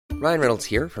Ryan Reynolds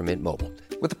here from Mint Mobile.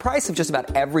 With the price of just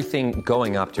about everything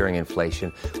going up during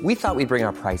inflation, we thought we'd bring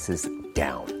our prices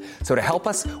down. So to help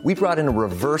us, we brought in a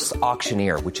reverse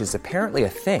auctioneer, which is apparently a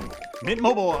thing. Mint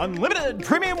Mobile Unlimited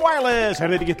Premium Wireless. How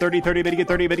to get 30, 30, bit to get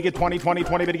 30, bit to get 20, 20,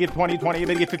 20, bit to get 20, 20,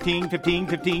 bit to get 15, 15,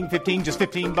 15, 15, just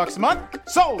 $15 a month?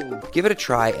 Sold! Give it a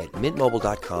try at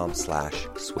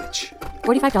mintmobile.com/switch.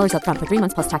 $45 up front for 3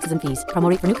 months plus taxes and fees. Promo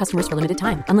rate for new customers for limited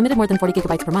time. Unlimited more than 40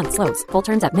 gigabytes per month. Slows full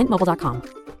terms at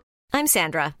mintmobile.com. I'm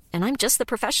Sandra, and I'm just the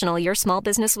professional your small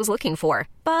business was looking for.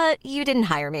 But you didn't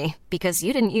hire me because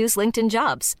you didn't use LinkedIn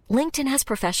Jobs. LinkedIn has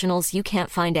professionals you can't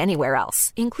find anywhere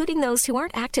else, including those who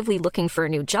aren't actively looking for a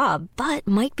new job, but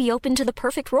might be open to the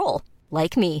perfect role,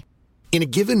 like me. In a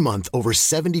given month, over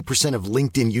 70% of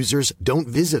LinkedIn users don't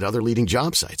visit other leading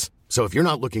job sites. So if you're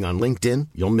not looking on LinkedIn,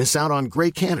 you'll miss out on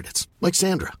great candidates like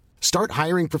Sandra. Start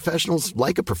hiring professionals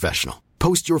like a professional.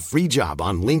 Post your free job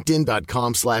on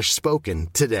linkedin.com/spoken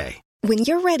today. When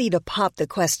you're ready to pop the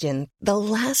question, the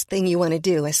last thing you want to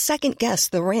do is second-guess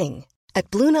the ring.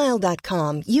 At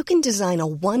BlueNile.com, you can design a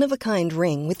one-of-a-kind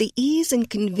ring with the ease and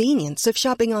convenience of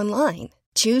shopping online.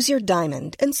 Choose your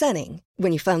diamond and setting.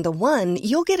 When you find the one,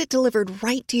 you'll get it delivered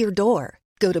right to your door.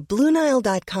 Go to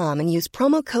BlueNile.com and use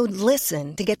promo code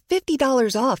LISTEN to get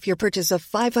 $50 off your purchase of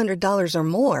 $500 or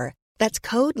more. That's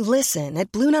code LISTEN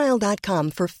at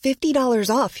BlueNile.com for $50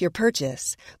 off your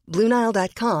purchase.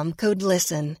 BlueNile.com, code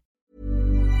LISTEN.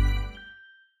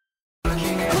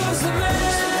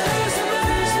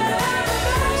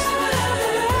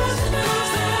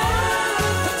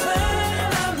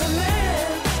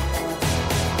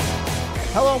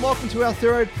 Hello and welcome to our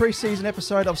third pre-season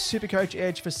episode of SuperCoach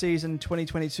Edge for season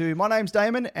 2022. My name's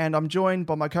Damon and I'm joined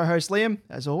by my co-host Liam,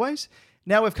 as always.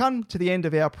 Now we've come to the end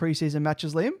of our pre-season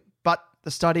matches, Liam, but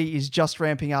the study is just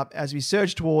ramping up as we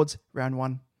surge towards round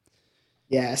one.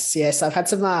 Yes. I've had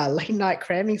some late night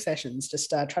cramming sessions,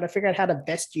 just trying to figure out how to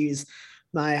best use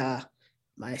my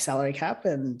my salary cap,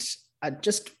 and I'm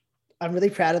really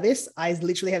proud of this. I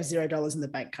literally have $0 in the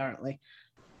bank currently.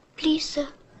 Please, sir,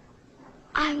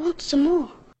 I want some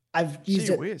more. I've used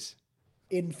it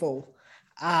in full.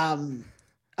 I don't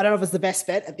know if it's the best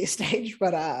bet at this stage,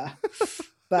 but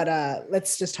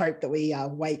let's just hope that we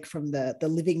wake from the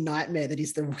living nightmare that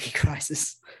is the rookie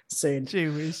crisis soon. Gee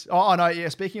whiz. Oh, no, yeah,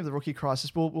 speaking of the rookie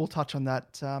crisis, we'll touch on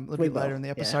that a little bit later in the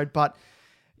episode. Yeah. But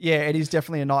yeah, it is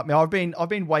definitely a nightmare. I've been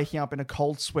waking up in a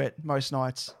cold sweat most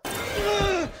nights.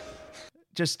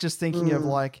 Just thinking of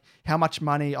like how much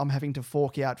money I'm having to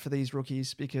fork out for these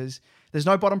rookies, because there's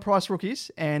no bottom price rookies,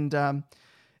 and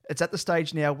it's at the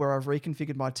stage now where I've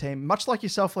reconfigured my team, much like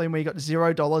yourself, Liam, where you got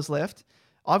 $0 left.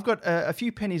 I've got a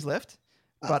few pennies left,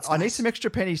 but I need some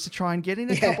extra pennies to try and get in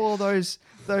a couple of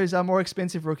those more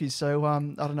expensive rookies. So I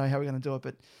don't know how we're going to do it,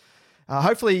 but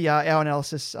hopefully our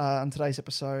analysis on today's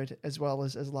episode, as well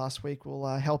as last week, will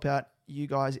help out you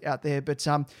guys out there. But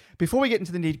before we get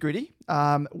into the nitty-gritty,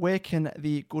 where can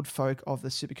the good folk of the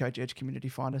SuperCoach Edge community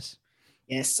find us?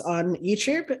 Yes, on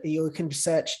YouTube, you can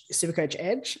search SuperCoach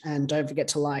Edge, and don't forget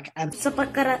to like and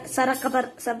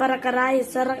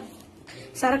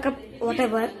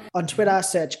whatever. On Twitter,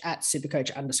 search at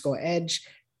 @SuperCoach_Edge.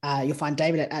 You'll find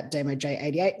David at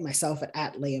DamoJ88, myself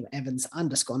at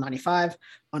LiamEvans_95.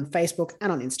 On Facebook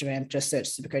and on Instagram, just search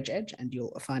SuperCoach Edge and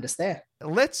you'll find us there.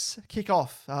 Let's kick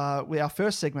off with our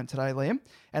first segment today, Liam.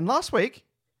 And last week,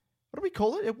 what do we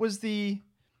call it? It was the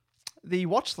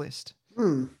watch list.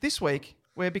 This week,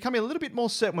 we're becoming a little bit more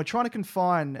certain. We're trying to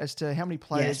confine as to how many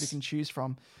players we can choose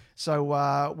from.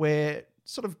 So we're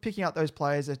sort of picking out those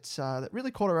players that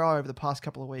really caught our eye over the past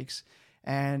couple of weeks.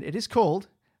 And it is called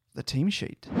the team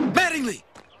sheet. Mattingly!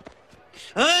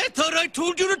 I thought I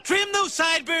told you to trim those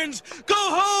sideburns. Go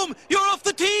home. You're off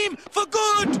the team for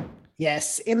good.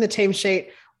 Yes, in the team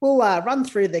sheet, we'll run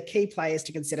through the key players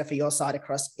to consider for your side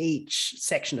across each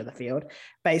section of the field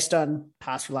based on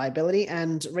past reliability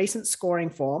and recent scoring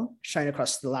form shown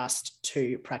across the last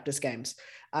 2 practice games.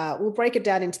 We'll break it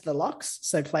down into the locks,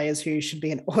 so players who should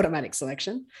be an automatic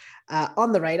selection.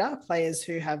 On the radar, players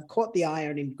who have caught the eye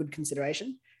and in good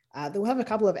consideration. We'll have a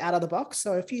couple of out of the box,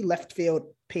 so a few left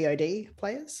field POD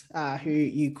players who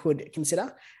you could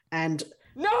consider. And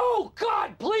no,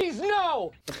 God, please,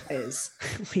 no! The players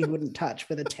we wouldn't touch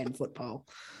with a 10-foot pole.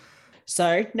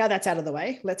 So now that's out of the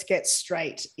way, let's get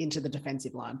straight into the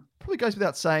defensive line. Probably goes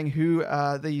without saying who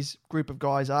these group of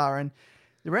guys are. And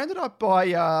they're rounded up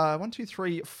by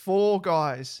 4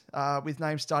 guys with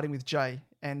names starting with J.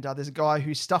 And there's a guy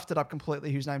who stuffed it up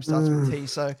completely whose name starts with T.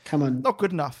 So come on, not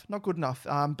good enough.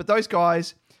 But those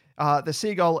guys, the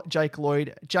Seagull, Jake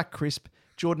Lloyd, Jack Crisp,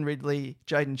 Jordan Ridley,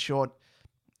 Jaden Short,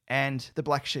 and the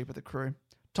black sheep of the crew,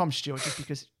 Tom Stewart, just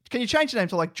because Can you change the name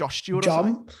to like Josh Stewart or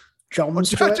something? John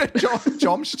Stewart.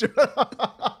 John Stewart.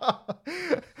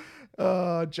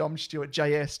 John Stewart,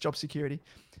 JS, Job Security.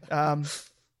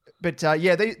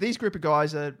 These group of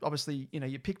guys are obviously,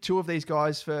 you pick two of these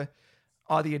guys for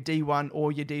either your D1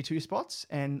 or your D2 spots.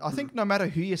 And I think no matter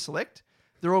who you select,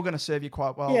 they're all going to serve you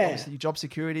quite well. Yeah. Obviously, your job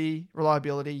security,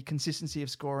 reliability, consistency of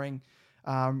scoring,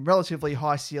 relatively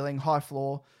high ceiling, high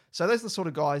floor. So those are the sort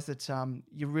of guys that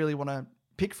you really want to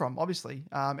pick from, obviously.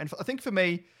 I think for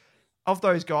me, of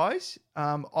those guys,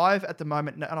 I've at the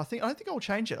moment, and I don't think I'll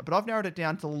change it, but I've narrowed it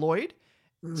down to Lloyd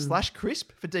 /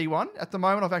 Crisp for D1. At the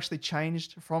moment, I've actually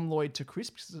changed from Lloyd to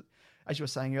Crisp because, as you were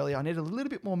saying earlier, I need a little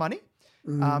bit more money.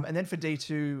 And then for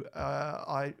D2,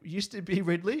 I used to be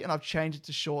Ridley and I've changed it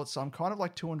to Short. So I'm kind of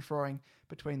like to and froing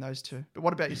between those two. But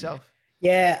what about yourself?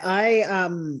 Yeah,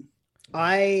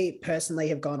 I personally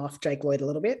have gone off Jake Lloyd a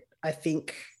little bit. I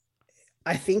think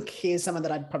here's someone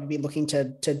that I'd probably be looking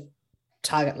to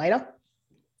target later.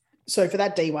 So for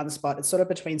that D1 spot, it's sort of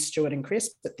between Stewart and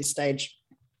Crisp. At this stage,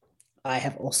 I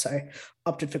have also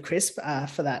opted for Crisp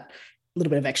for that little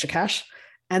bit of extra cash.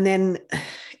 And then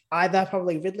either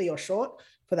probably Ridley or Short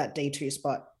for that D2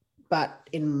 spot. But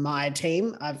in my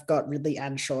team, I've got Ridley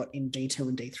and Short in D2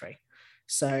 and D3.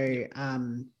 So,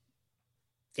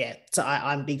 so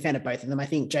I'm a big fan of both of them. I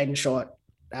think Jaden Short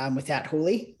without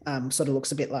Hooley sort of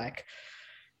looks a bit like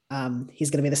he's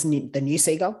going to be the new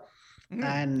Seagull.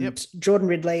 Jordan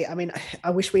Ridley, I mean,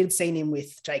 I wish we had seen him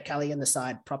with Jake Kelly in the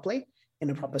side properly in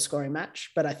a proper scoring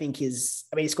match. But I think he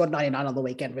scored 99 on the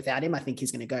weekend without him. I think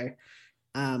he's going to go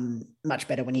much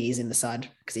better when he is in the side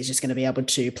because he's just going to be able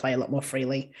to play a lot more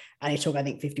freely. And he took, I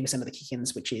think, 50% of the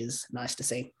kick-ins, which is nice to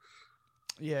see.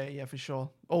 Yeah, for sure.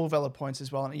 All valid points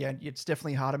as well. And yeah, it's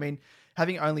definitely hard. I mean,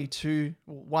 having only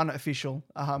one official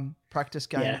practice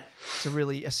game to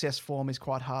really assess form is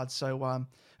quite hard. So, I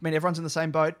mean, everyone's in the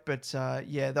same boat, but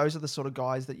those are the sort of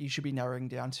guys that you should be narrowing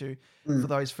down to for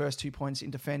those first 2 points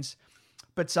in defense.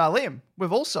 But Liam,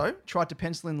 we've also tried to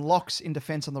pencil in locks in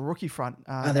defense on the rookie front.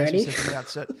 Are there any?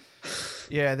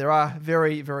 Yeah, there are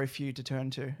very, very few to turn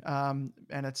to.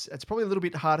 And it's probably a little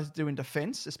bit harder to do in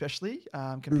defense, especially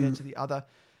compared to the other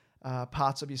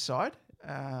parts of your side,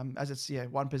 as it's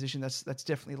one position that's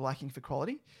definitely lacking for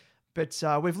quality. But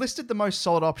we've listed the most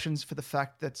solid options for the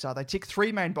fact that they tick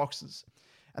three main boxes,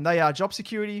 and they are job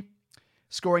security,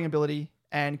 scoring ability,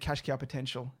 and cash cow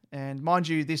potential. And mind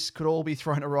you, this could all be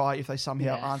thrown awry if they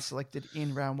somehow aren't selected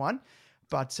in round one.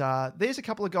 But there's a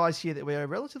couple of guys here that we're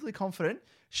relatively confident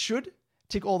should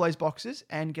tick all those boxes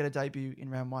and get a debut in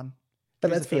round one.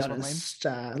 But let's be honest.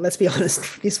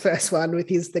 His first one with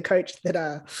the coach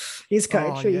that his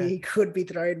coach, he could be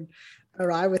thrown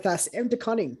awry with us. M.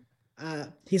 DeConning.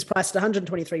 He's priced at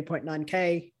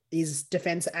 123.9K. He's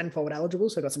defense and forward eligible,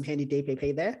 so got some handy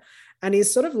DPP there. And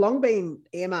he's sort of long been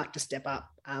earmarked to step up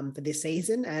for this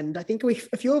season. And I think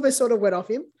a few of us sort of went off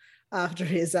him after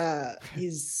his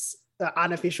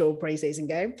unofficial preseason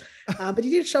game. But he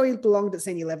did show he belonged at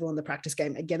senior level in the practice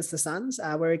game against the Suns,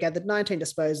 where he gathered 19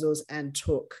 disposals and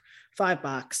took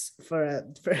 $5 for a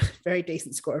very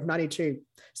decent score of 92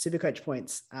 SuperCoach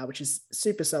points, which is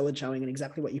super solid showing and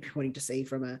exactly what you'd be wanting to see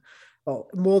from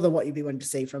more than what you'd be wanting to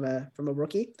see from a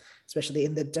rookie, especially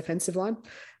in the defensive line.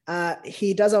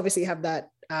 He does obviously have that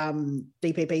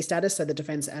DPP status, so the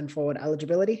defense and forward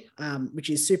eligibility,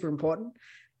 which is super important.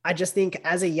 I just think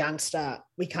as a youngster,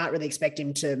 we can't really expect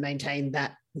him to maintain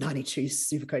that 92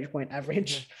 SuperCoach point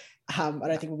average. I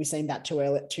don't think we'll be seeing that too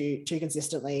early, too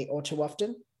consistently or too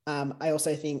often. I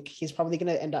also think he's probably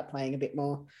going to end up playing a bit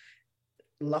more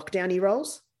lockdowny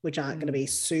roles, which aren't going to be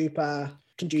super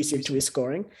conducive to his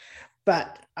scoring.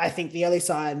 But I think the early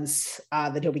signs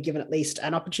are that he'll be given at least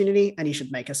an opportunity and he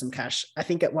should make us some cash. I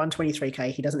think at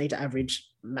 123K, he doesn't need to average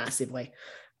massively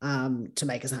to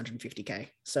make us 150K.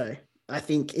 So I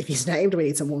think if he's named, we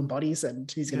need some warm bodies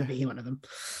and he's going to be one of them.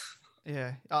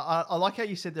 Yeah. I like how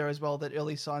you said there as well that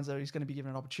early signs that he's going to be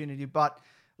given an opportunity. But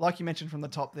like you mentioned from the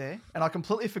top there, and I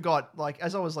completely forgot,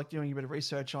 as I was doing a bit of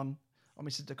research on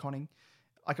Mr. DeConning,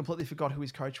 I completely forgot who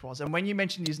his coach was. And when you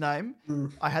mentioned his name,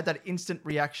 I had that instant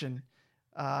reaction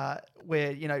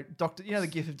where, the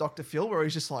gif of Dr. Phil, where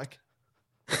he's just like,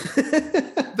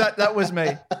 that was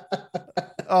me.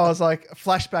 I was like,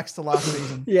 flashbacks to last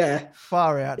season. Yeah.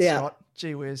 Far out, Scott.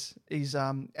 Gee whiz. He's,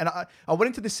 and I went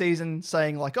into this season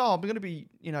saying I'm going to be,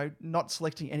 not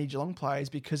selecting any Geelong players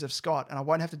because of Scott and I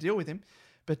won't have to deal with him.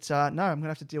 But no, I'm going to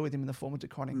have to deal with him in the form of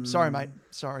DeConning. Sorry, mate.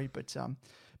 Sorry.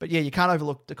 But yeah, you can't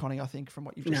overlook DeConning, I think, from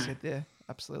what you've just said there.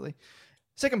 Absolutely.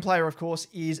 Second player, of course,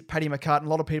 is Paddy McCartan. A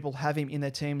lot of people have him in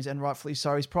their teams, and rightfully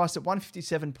so. He's priced at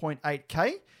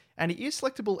 157.8K, And he is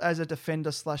selectable as a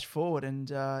defender/forward.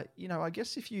 And, I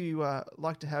guess if you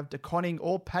like to have De Koning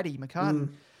or Paddy McCartan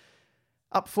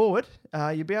up forward,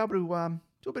 you'll be able to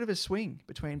do a bit of a swing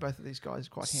between both of these guys.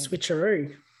 Quite handy.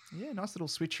 Switcheroo. Yeah, nice little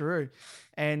switcheroo.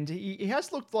 And he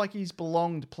has looked like he's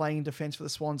belonged playing in defence for the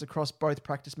Swans across both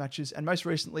practice matches, and most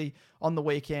recently on the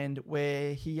weekend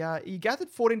where he gathered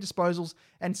 14 disposals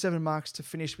and 7 marks to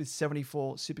finish with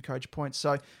 74 SuperCoach points.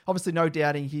 So obviously no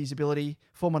doubting his ability,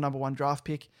 former number 1 draft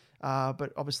pick,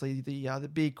 but obviously the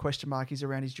big question mark is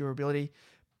around his durability.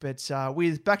 But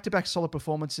with back-to-back solid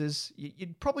performances,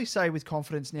 you'd probably say with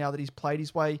confidence now that he's played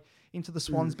his way into the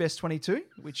Swans' best 22,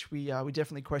 which we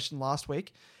definitely questioned last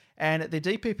week. And the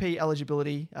DPP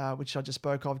eligibility, which I just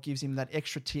spoke of, gives him that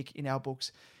extra tick in our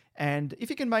books. And if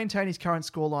he can maintain his current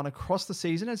scoreline across the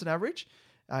season as an average,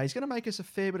 he's going to make us a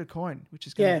fair bit of coin, which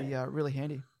is going to be really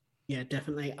handy. Yeah,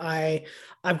 definitely.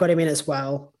 I've got him in as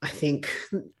well. I think,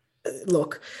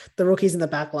 look, the rookies in the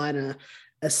back line are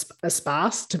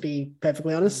sparse, to be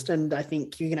perfectly honest. And I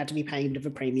think you're going to have to be paying a bit of a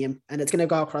premium. And it's going to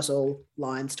go across all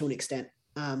lines to an extent.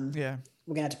 We're going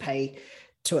to have to pay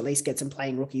to at least get some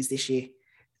playing rookies this year.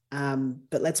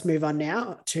 But let's move on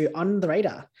now to On the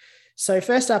Radar. So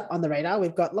first up on the radar,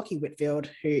 we've got Lockie Whitfield,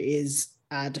 who is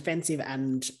defensive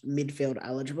and midfield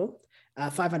eligible,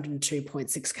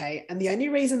 502.6K. And the only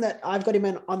reason that I've got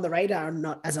him on the radar and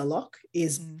not as a lock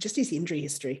is just his injury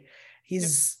history.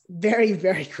 He's very,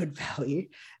 very good value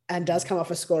and does come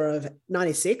off a score of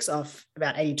 96 off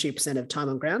about 82% of time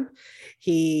on ground.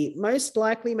 He most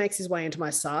likely makes his way into my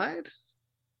side,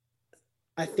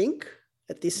 I think,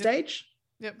 at this stage.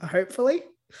 Yep. Hopefully.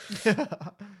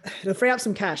 It'll free up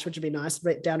some cash, which would be nice.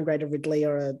 Downgrade a Ridley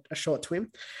or a short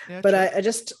twin. Yeah, but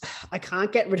I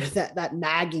can't get rid of that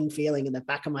nagging feeling in the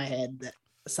back of my head that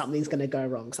something's going to go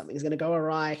wrong. Something's going to go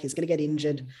awry. He's going to get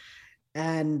injured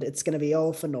and it's going to be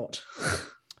all for naught.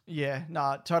 Yeah,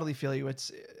 no, totally feel you.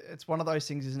 It's one of those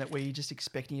things, isn't it, where you're just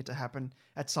expecting it to happen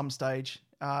at some stage.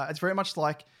 It's very much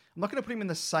like, I'm not going to put him in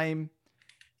the same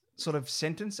sort of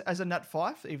sentence as a Nat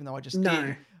Fyfe, even though I just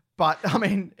did. But, I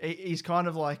mean, he's kind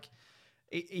of like,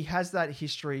 he has that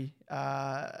history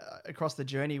across the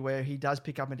journey where he does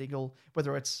pick up a dingle,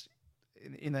 whether it's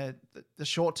in the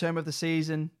short term of the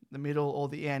season, the middle, or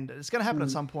the end. It's going to happen at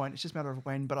some point. It's just a matter of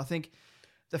when. But I think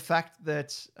the fact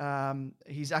that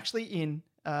he's actually in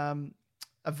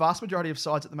a vast majority of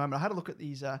sides at the moment. I had a look at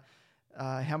these,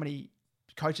 how many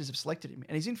coaches have selected him,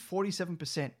 and he's in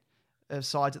 47% of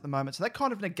sides at the moment. So that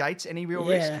kind of negates any real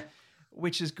risk,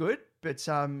 which is good. But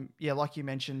like you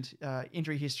mentioned,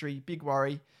 injury history, big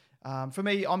worry. For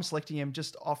me, I'm selecting him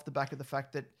just off the back of the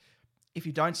fact that if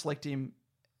you don't select him,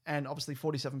 and obviously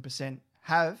 47%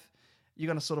 have, you're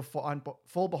going to sort of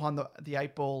fall behind the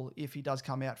 8 ball if he does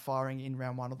come out firing in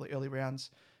round 1 of the early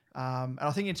rounds. And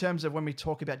I think in terms of when we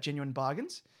talk about genuine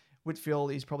bargains,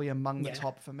 Whitfield is probably among the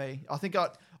top for me. I think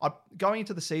going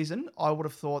into the season, I would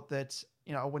have thought that,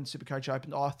 when SuperCoach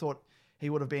opened, I thought he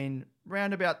would have been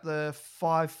round about the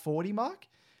 540 mark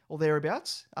or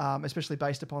thereabouts, especially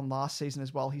based upon last season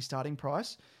as well, his starting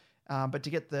price. But to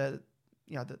get the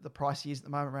price he is at the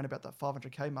moment, around about that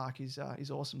 500K mark is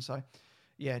awesome. So,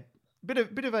 yeah, bit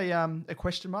of a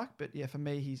question mark, but yeah, for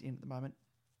me, he's in at the moment.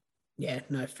 Yeah,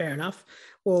 no, fair enough.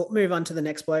 We'll move on to the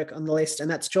next bloke on the list, and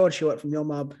that's George Hewitt from your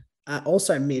mob,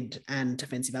 also mid and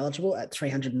defensive eligible at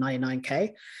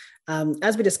 399K.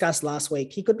 As we discussed last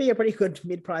week, he could be a pretty good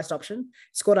mid-priced option.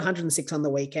 Scored 106 on the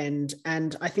weekend,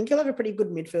 and I think he'll have a pretty good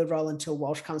midfield role until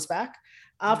Walsh comes back.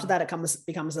 After that, it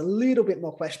becomes a little bit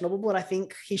more questionable, but I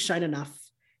think he's shown enough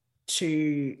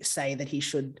to say that he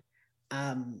should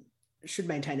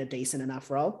maintain a decent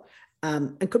enough role,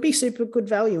 and could be super good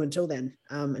value until then,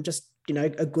 and just,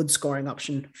 a good scoring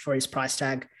option for his price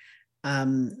tag.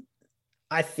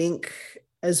 I think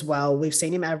as well, we've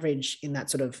seen him average in that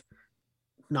sort of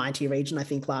 90 region, I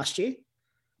think, last year.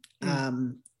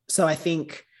 So I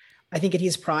think at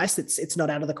his price, it's not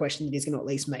out of the question that he's going to at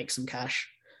least make some cash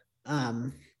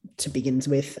to begin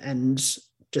with, and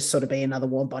just sort of be another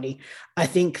warm body. I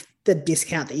think the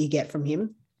discount that you get from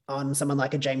him on someone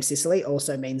like a James Sicily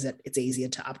also means that it's easier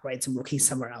to upgrade some rookies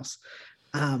somewhere else.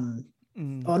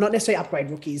 Or not necessarily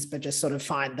upgrade rookies, but just sort of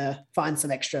find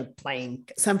some extra find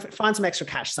some extra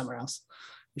cash somewhere else,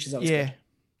 which is always good.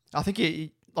 I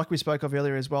think like we spoke of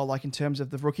earlier as well, like in terms of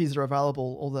the rookies that are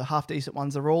available, all the half decent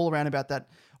ones are all around about that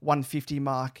 150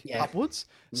 mark upwards.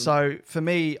 So for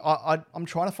me, I'm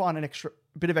trying to find a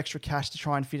bit of extra cash to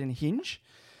try and fit in Hinge,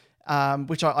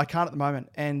 which I can't at the moment.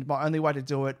 And my only way to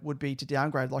do it would be to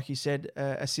downgrade, like you said,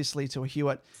 a Sicily to a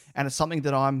Hewitt. And it's something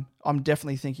that I'm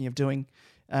definitely thinking of doing.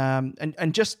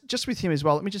 And just with him as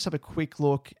well, let me just have a quick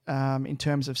look in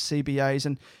terms of CBAs.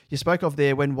 And you spoke of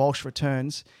there when Walsh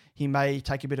returns, he may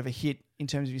take a bit of a hit in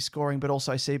terms of his scoring, but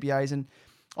also CBAs. And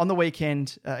on the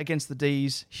weekend against the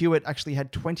Ds, Hewitt actually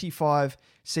had 25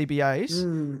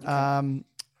 CBAs,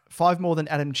 5 more than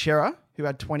Adam Chera, who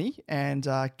had 20, and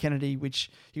Kennedy,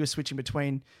 which he was switching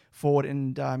between forward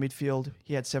and midfield,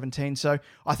 he had 17. So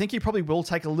I think he probably will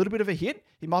take a little bit of a hit.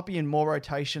 He might be in more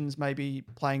rotations, maybe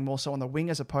playing more so on the wing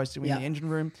as opposed to in the engine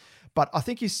room. But I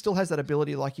think he still has that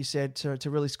ability, like you said, to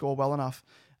really score well enough.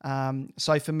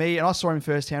 So for me, and I saw him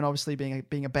firsthand, obviously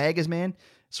being a baggers man,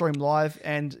 saw him live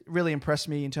and really impressed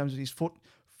me in terms of his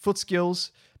foot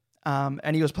skills.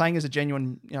 And he was playing as a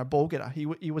genuine, ball getter.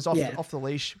 He was off the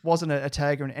leash, wasn't a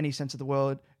tagger in any sense of the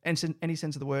word,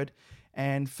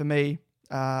 And for me,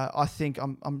 I think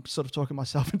I'm sort of talking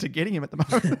myself into getting him at the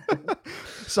moment.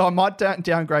 So I might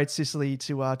downgrade Sicily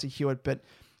to Hewitt. But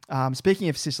speaking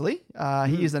of Sicily,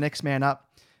 he is the next man up,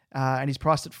 and he's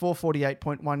priced at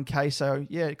 448.1k. So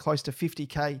yeah, close to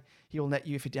 50k. He will net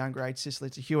you if you downgrade Sicily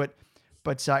to Hewitt.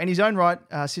 But in his own right,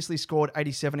 Sicily scored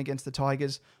 87 against the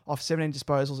Tigers off 17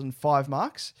 disposals and 5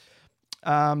 marks.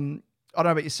 I don't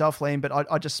know about yourself, Liam, but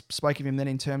I just spoke of him then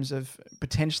in terms of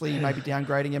potentially maybe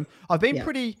downgrading him. I've been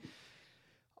pretty,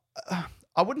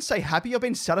 I wouldn't say happy. I've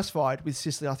been satisfied with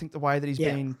Sicily. I think the way that he's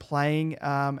been playing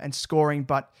and scoring,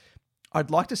 but I'd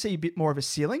like to see a bit more of a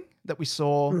ceiling that we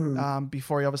saw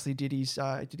before he obviously did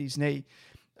his knee,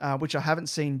 which I haven't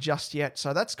seen just yet.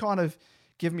 So that's kind of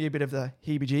given me a bit of the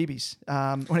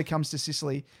heebie-jeebies when it comes to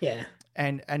Sicily. Yeah.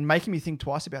 And making me think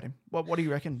twice about him. What do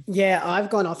you reckon? Yeah, I've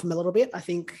gone off him a little bit. I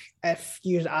think if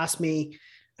you had asked me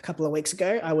a couple of weeks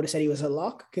ago, I would have said he was a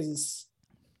lock because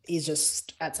he's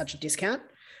just at such a discount.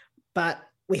 But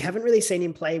we haven't really seen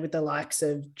him play with the likes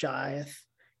of Jayath,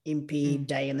 Impey,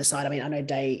 Day in the side. I mean, I know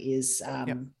Day is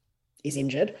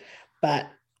injured, but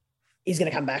he's going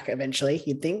to come back eventually,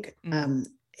 you'd think.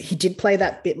 He did play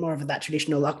that bit more of that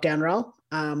traditional lockdown role.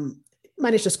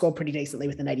 Managed to score pretty decently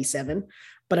with an 87,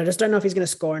 but I just don't know if he's going to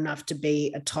score enough to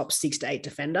be a top 6 to 8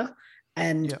 defender.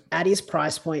 And at his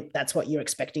price point, that's what you're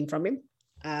expecting from him.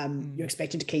 You're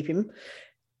expecting to keep him.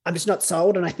 I'm just not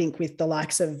sold. And I think with the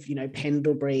likes of,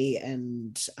 Pendlebury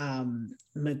and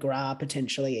McGrath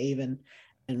potentially even,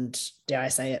 and dare I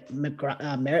say it,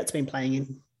 Merritt's been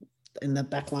playing in the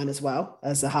back line as well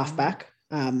as a halfback.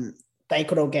 They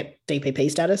could all get DPP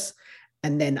status.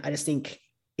 And then I just think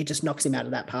it just knocks him out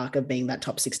of that park of being that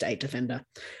top 6 to 8 defender.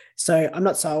 So I'm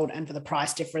not sold. And for the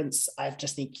price difference, I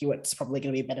just think Hewitt's probably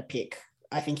going to be a better pick.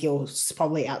 I think he'll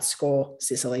probably outscore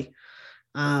Sicily.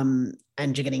 And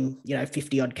you're getting,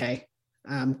 50 odd K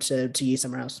to use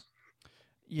somewhere else.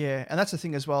 Yeah. And that's the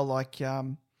thing as well. Like,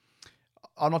 I'm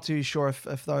not too sure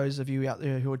if those of you out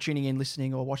there who are tuning in,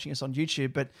 listening or watching us on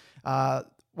YouTube, but,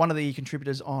 one of the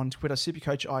contributors on Twitter,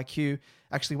 SuperCoach IQ,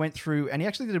 actually went through and he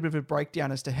actually did a bit of a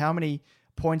breakdown as to how many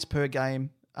points per game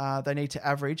they need to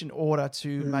average in order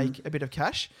to make a bit of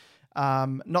cash.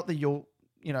 Not that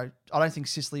I don't think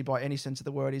Sicily by any sense of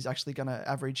the word is actually going to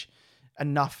average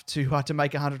enough to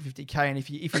make 150k. And if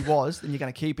he was, then you're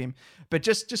going to keep him. But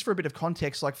just for a bit of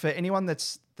context, like for anyone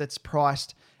that's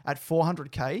priced at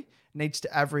 400k needs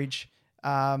to average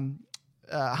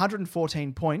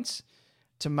 114 points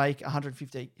to make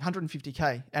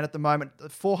 150k. And at the moment, the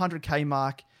 400k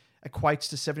mark equates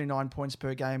to 79 points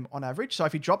per game on average. So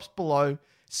if he drops below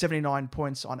 79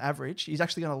 points on average, he's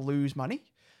actually going to lose money.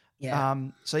 Yeah.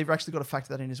 So you've actually got to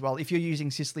factor that in as well. If you're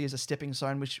using Sicily as a stepping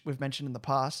stone, which we've mentioned in the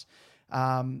past,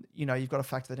 you've got to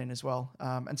factor that in as well.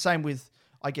 And same with,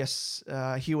 I guess,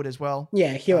 Hewitt as well.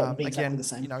 Yeah, Hewitt will be exactly the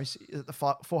same. He's at the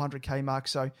 400k mark.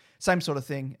 So same sort of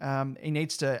thing. He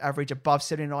needs to average above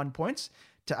 79 points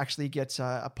to actually get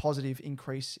a positive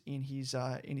increase in his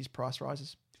price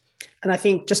rises. And I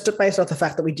think just based off the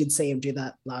fact that we did see him do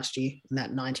that last year in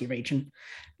that 90 region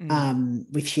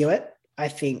with Hewitt, I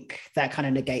think that kind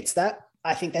of negates that.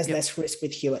 I think there's less risk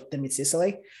with Hewitt than with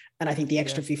Sicily. And I think the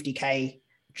extra 50k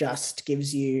just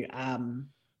gives you a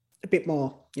bit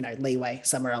more, leeway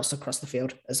somewhere else across the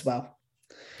field as well.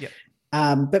 Yep.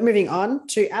 But moving on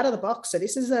to out of the box. So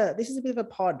this is a bit of a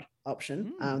pod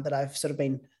option that I've sort of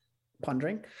been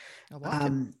pondering.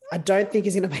 I don't think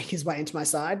he's going to make his way into my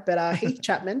side, but Heath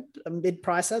Chapman, a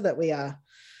mid-pricer that we'd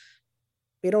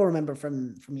all remember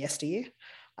from yesteryear,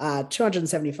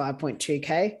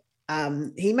 275.2k.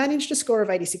 He managed a score of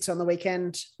 86 on the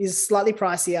weekend. He's slightly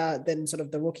pricier than sort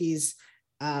of the rookies,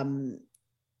 but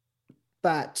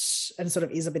sort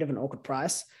of is a bit of an awkward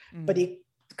price. But he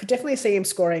could definitely see him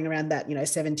scoring around that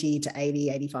 70 to 80,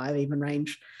 85 even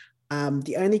range.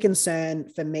 The only concern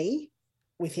for me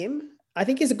with him I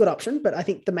think he's a good option, but I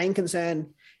think the main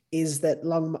concern is that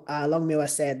Longmuir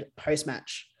said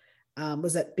post-match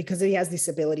was that because he has this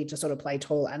ability to sort of play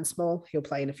tall and small, he'll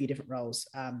play in a few different roles.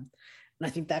 And I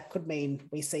think that could mean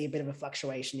we see a bit of a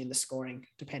fluctuation in the scoring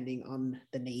depending on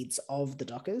the needs of the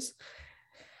Dockers.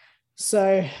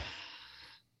 So,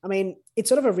 I mean, it's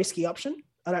sort of a risky option.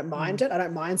 I don't mind it. I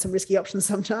don't mind some risky options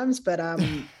sometimes, but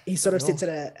he sort of sits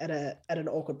at an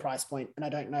awkward price point. And I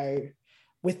don't know,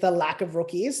 with the lack of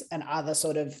rookies and other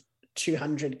sort of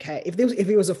 200K, if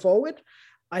he was a forward,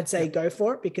 I'd say go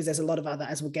for it, because there's a lot of other,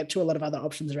 as we'll get to, a lot of other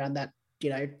options around that,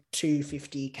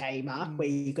 250K mark where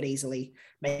you could easily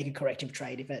make a corrective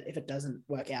trade if it doesn't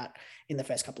work out in the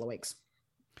first couple of weeks.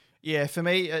 Yeah, for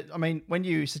me, I mean, when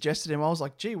you suggested him, I was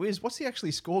like, gee whiz, what's he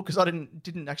actually scored? Because I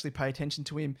didn't actually pay attention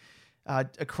to him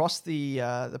across the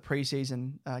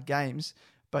preseason games.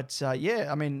 But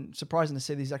yeah, I mean, surprising to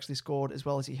see that he's actually scored as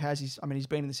well as he has. He's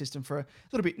been in the system for a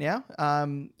little bit now,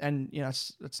 and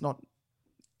it's not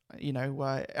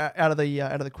out of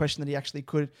the question that he actually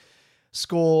could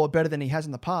score better than he has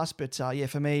in the past. But yeah,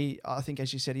 for me, I think,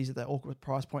 as you said, he's at the awkward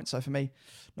price point. So for me,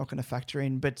 not going to factor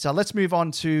in. But let's move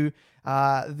on to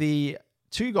the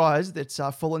two guys that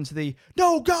fall into the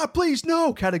 "no, God, please,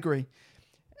 no" category.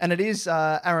 And it is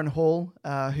Aaron Hall,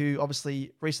 who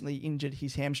obviously recently injured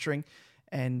his hamstring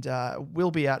and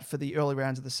will be out for the early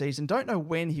rounds of the season. Don't know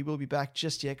when he will be back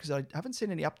just yet, because I haven't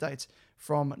seen any updates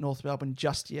from North Melbourne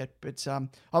just yet, but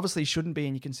obviously shouldn't be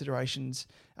in your considerations.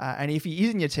 And if he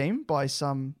is in your team by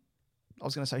some, I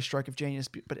was going to say stroke of genius,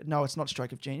 but no, it's not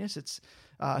stroke of genius. It's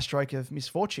a stroke of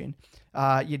misfortune.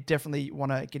 You definitely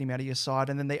want to get him out of your side.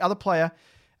 And then the other player,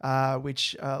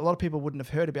 which a lot of people wouldn't have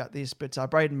heard about this, but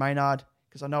Braden Maynard,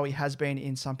 because I know he has been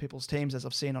in some people's teams, as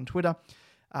I've seen on Twitter.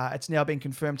 It's now been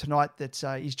confirmed tonight that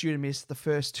he's due to miss the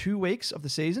first 2 weeks of the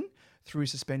season through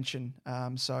suspension.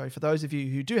 So for those of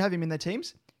you who do have him in their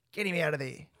teams, get him out of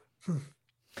there.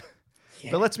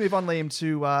 Yeah. But let's move on, Liam,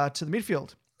 to the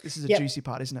midfield. This is a juicy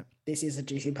part, isn't it? This is a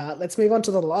juicy part. Let's move on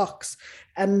to the locks.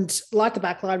 And like the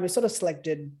back line, we've sort of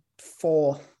selected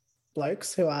 4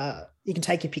 blokes who are, you can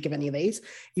take your pick of any of these.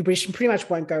 You pretty much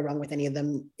won't go wrong with any of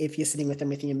them if you're sitting with them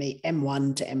within your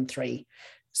M1 to M3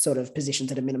 sort of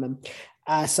positions at a minimum.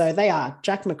 So they are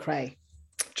Jack McRae,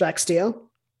 Jack Steele,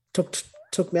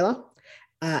 Took Miller,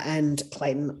 and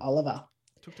Clayton Oliver.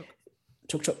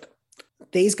 Tuk.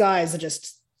 These guys are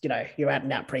just, you're out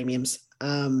and out premiums.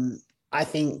 I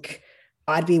think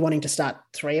I'd be wanting to start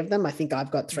 3 of them. I think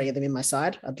I've got 3 of them in my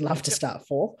side. I'd love to start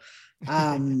 4.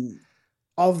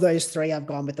 Of those 3, I've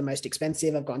gone with the most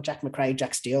expensive. I've gone Jack McRae,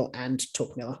 Jack Steele, and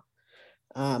Took Miller,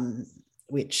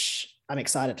 which I'm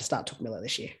excited to start Took Miller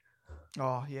this year.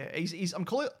 Oh yeah, I'm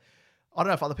calling. I don't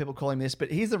know if other people call him this,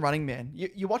 but he's the running man.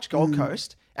 You watch Gold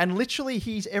Coast, and literally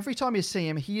every time you see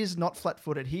him, he is not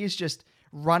flat-footed. He is just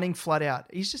running flat out.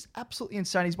 He's just absolutely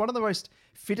insane. He's one of the most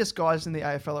fittest guys in the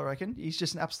AFL, I reckon. He's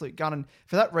just an absolute gun, and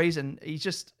for that reason,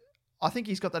 I think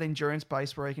he's got that endurance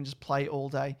base where he can just play all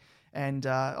day, and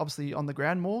obviously on the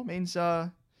ground more means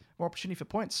more opportunity for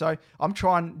points. So I'm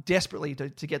trying desperately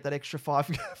to get that extra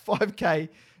 5K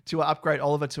to upgrade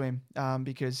Oliver to him,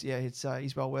 because yeah,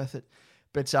 he's well worth it.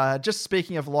 But just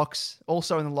speaking of locks,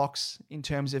 also in the locks in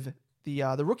terms of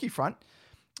the rookie front,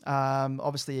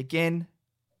 obviously again,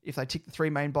 if they tick the 3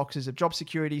 main boxes of job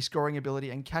security, scoring ability,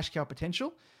 and cash cow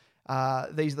potential,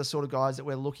 these are the sort of guys that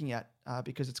we're looking at,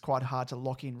 because it's quite hard to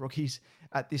lock in rookies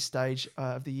at this stage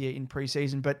of the year in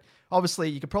preseason. But obviously,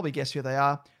 you could probably guess who they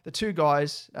are. The 2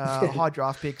 guys, high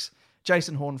draft picks,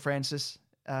 Jason Horne-Francis,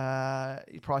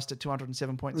 he priced at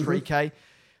 207.3K,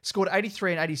 scored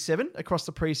 83 and 87 across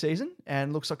the preseason,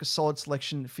 and looks like a solid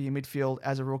selection for your midfield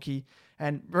as a rookie.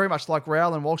 And very much like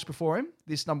Rowell and Walsh before him,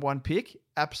 this number 1 pick,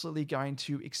 absolutely going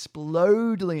to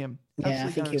explode, Liam. Yeah,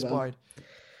 I think he will.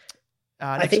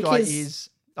 Next guy is...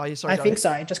 Oh, yeah, sorry. I think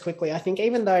so. Just quickly, I think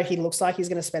even though he looks like he's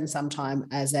going to spend some time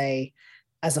as a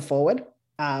forward,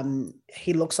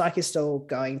 he looks like he's still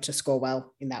going to score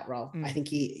well in that role. I think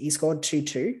he scored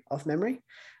 2-2 off memory.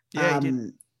 Yeah, he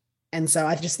did. And so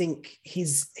I just think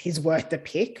he's worth the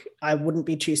pick. I wouldn't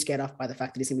be too scared off by the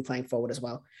fact that he's going to be playing forward as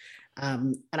well.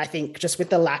 And I think just with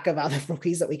the lack of other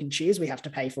rookies that we can choose, we have to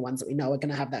pay for ones that we know are going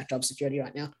to have that job security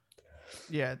right now.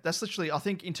 Yeah, that's literally, I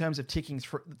think in terms of ticking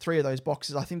 3 of those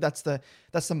boxes, I think that's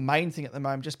the main thing at the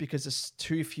moment, just because there's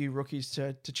too few rookies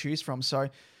to choose from. So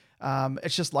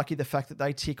it's just lucky the fact that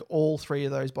they tick all 3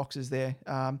 of those boxes there.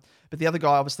 But the other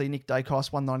guy, obviously, Nick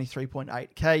Dacos,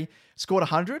 193.8K, scored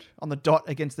 100 on the dot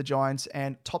against the Giants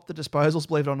and topped the disposals,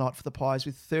 believe it or not, for the Pies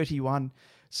with 31.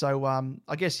 So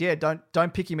I guess, yeah,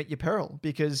 don't pick him at your peril,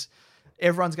 because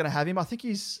everyone's going to have him. I think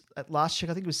he's, at last check,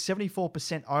 I think he was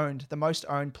 74% owned, the most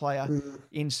owned player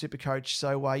in SuperCoach.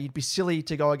 So you'd be silly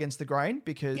to go against the grain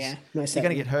because you're going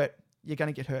to get hurt. You're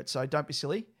going to get hurt. So don't be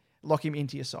silly. Lock him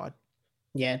into your side.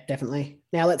 Yeah, definitely.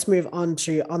 Now let's move on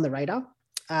to On the Radar.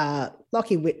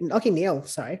 Lockie Neal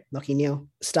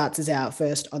starts as our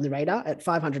first on the radar at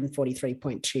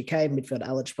 543.2k, midfield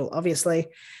eligible, obviously.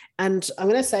 And I'm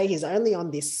going to say he's only on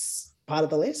this part of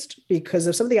the list because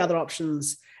of some of the other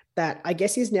options that I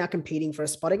guess he's now competing for a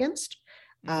spot against.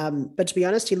 But to be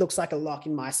honest, he looks like a lock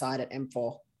in my side at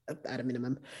M4 at a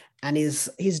minimum. And he's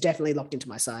definitely locked into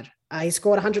my side. He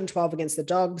scored 112 against the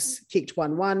Dogs, kicked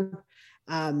 1-1.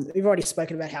 We've already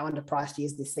spoken about how underpriced he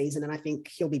is this season, and I think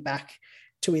he'll be back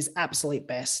to his absolute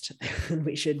best. And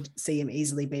we should see him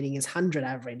easily beating his 100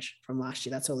 average from last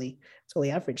year. That's all he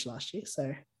averaged last year.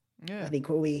 So I think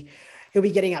he'll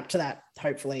be getting up to that,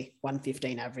 hopefully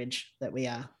 115 average that we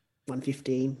are.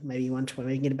 115, maybe 120.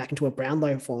 We can get it back into a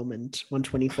Brownlow form and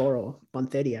 124 or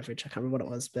 130 average. I can't remember what it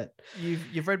was, but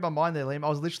you've read my mind there, Liam. I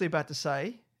was literally about to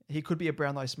say he could be a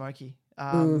Brownlow Smoky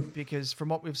because from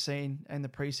what we've seen in the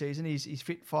preseason, he's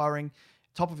fit, firing,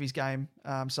 top of his game.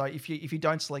 So if you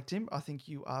don't select him, I think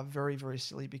you are very, very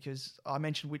silly because I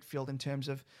mentioned Whitfield in terms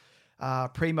of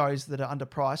primos that are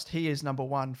underpriced. He is number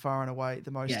one, far and away,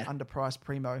 the most underpriced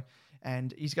primo,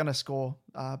 and he's going to score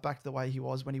back to the way he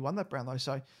was when he won that Brownlow.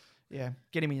 So, yeah,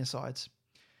 get him in your sides.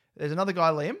 There's another guy,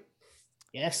 Liam.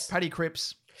 Yes. Paddy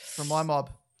Cripps from my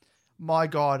mob. My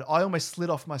God, I almost slid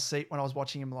off my seat when I was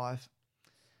watching him live.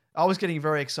 I was getting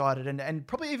very excited and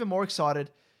probably even more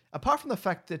excited, apart from the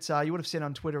fact that you would have seen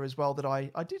on Twitter as well that I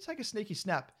did take a sneaky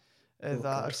snap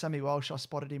of Sammy Walsh. I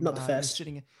spotted him. Not the first.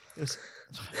 It was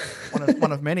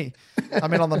one of many. I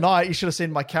mean, on the night, you should have seen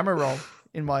my camera roll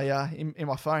in my in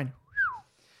my phone.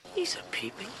 He's a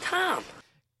peeping Tom.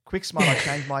 Quick smile, I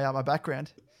changed my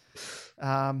background.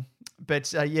 But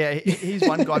he's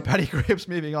one guy, Paddy Cripps.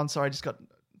 Moving on. Sorry, just got.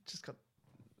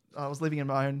 I was living in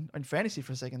my own fantasy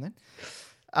for a second then.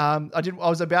 I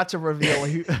was about to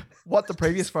reveal what the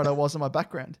previous photo was in my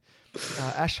background.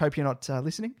 Ash, hope you're not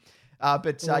listening.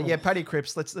 Paddy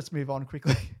Cripps. Let's move on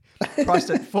quickly. Priced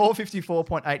at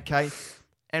 454.8k,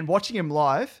 and watching him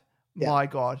live, my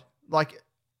God, like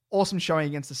awesome showing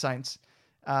against the Saints.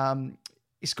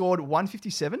 He scored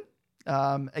 157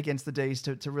 against the D's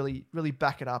to really, really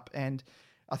back it up. And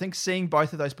I think seeing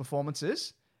both of those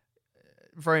performances,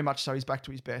 very much so, he's back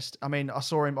to his best. I mean, I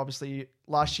saw him obviously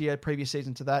last year, previous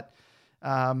season to that,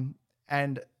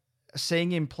 and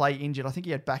seeing him play injured, I think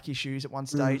he had back issues at one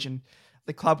stage and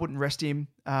the club wouldn't rest him,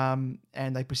 and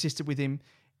they persisted with him.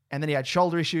 And then he had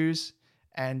shoulder issues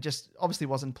and just obviously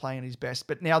wasn't playing at his best.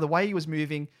 But now the way he was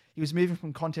moving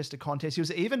from contest to contest. He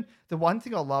was even, the one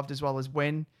thing I loved as well is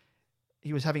when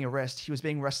he was having a rest, he was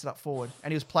being rested up forward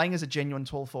and he was playing as a genuine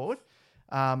tall forward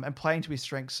and playing to his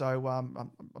strengths. So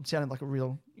I'm sounding like a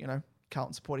real,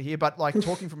 Carlton supporter here, but like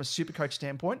talking from a SuperCoach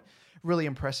standpoint, really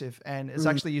impressive. And it's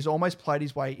actually, he's almost played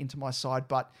his way into my side,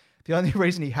 but the only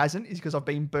reason he hasn't is because I've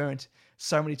been burnt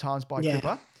so many times by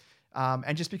Cooper.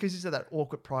 And just because he's at that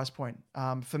awkward price point.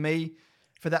 For me,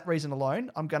 for that reason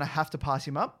alone, I'm going to have to pass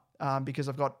him up because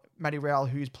I've got Matty Rowell,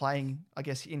 who's playing, I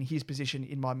guess, in his position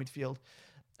in my midfield,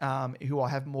 who I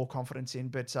have more confidence in.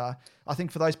 But I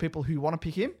think for those people who want to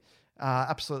pick him,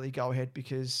 absolutely go ahead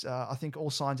because I think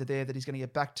all signs are there that he's going to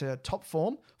get back to top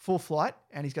form, full flight,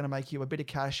 and he's going to make you a bit of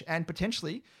cash and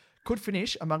potentially could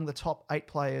finish among the top 8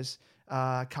 players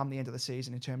come the end of the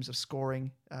season in terms of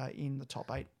scoring in the top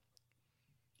 8.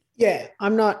 Yeah,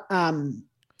 I'm not.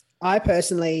 I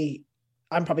personally,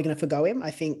 I'm probably going to forgo him. I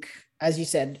think, as you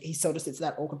said, he sort of sits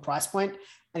at that awkward price point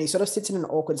and he sort of sits in an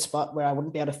awkward spot where I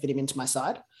wouldn't be able to fit him into my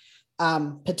side.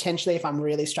 Potentially, if I'm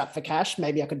really strapped for cash,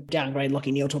 maybe I could downgrade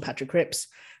Lockie Neal to a Patrick Cripps.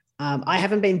 I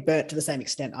haven't been burnt to the same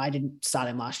extent. I didn't start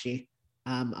him last year.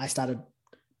 I started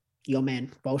your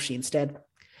man, Walshy, instead.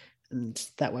 And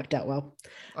that worked out well.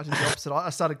 I did the opposite. I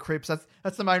started Cripps.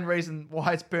 That's the main reason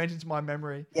why it's burnt into my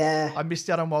memory. Yeah. I missed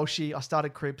out on Walshy. I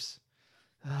started Cripps.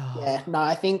 Yeah. No,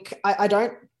 I think I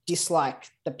don't dislike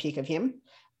the pick of him.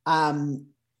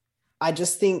 I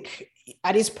just think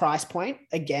at his price point,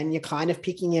 again, you're kind of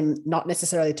picking him not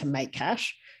necessarily to make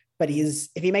cash, but if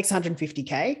he makes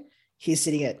 150k, he's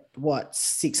sitting at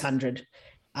 600,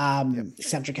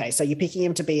 600k. So you're picking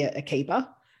him to be a keeper.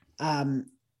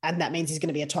 And that means he's going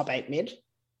to be a top 8 mid.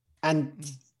 And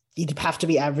you'd have to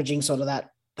be averaging sort of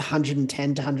that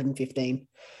 110 to 115,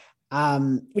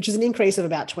 which is an increase of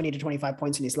about 20 to 25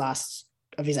 points in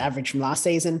his average from last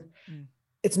season.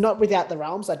 It's not without the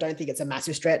realms. I don't think it's a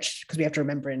massive stretch because we have to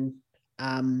remember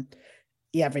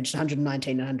he averaged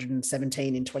 119 and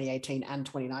 117 in 2018 and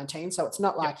 2019. So it's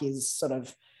not like it's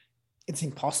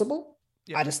impossible.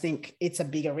 Yep. I just think it's a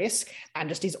bigger risk, and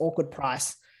just his awkward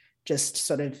price just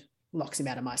sort of locks him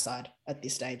out of my side at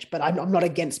this stage. But I'm not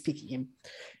against picking him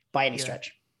by any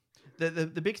stretch.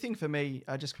 The big thing for me,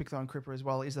 just quickly on Cripper as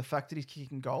well, is the fact that he's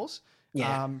kicking goals.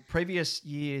 Yeah. Previous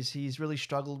years, he's really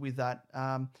struggled with that,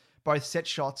 both set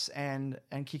shots and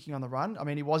kicking on the run. I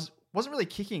mean, he wasn't really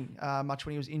kicking much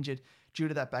when he was injured due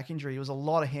to that back injury. It was a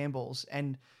lot of handballs,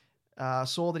 and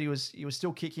saw that he was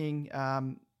still kicking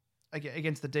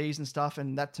against the Ds and stuff,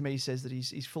 and that to me says that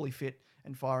he's fully fit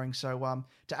and firing. So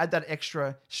to add that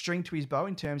extra string to his bow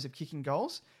in terms of kicking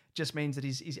goals just means that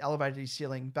he's elevated his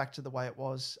ceiling back to the way it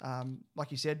was,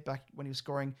 like you said, back when he was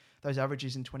scoring those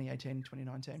averages in 2018 and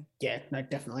 2019. Yeah, no,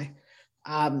 definitely.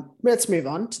 Let's move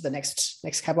on to the next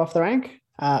cab off the rank.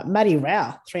 Matty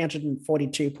Rao,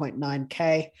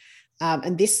 342.9K.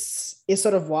 And this is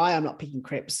sort of why I'm not picking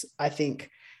Cripps, I think.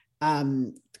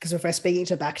 Because if we're speaking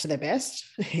to back to their best,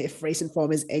 if recent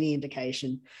form is any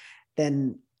indication,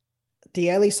 then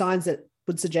the early signs that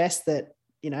would suggest that,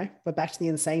 we're back to the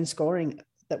insane scoring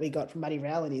that we got from Matty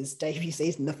Rao in his debut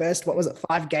season. The first,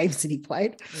 5 games that he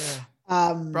played?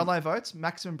 Yeah. Brownlow votes,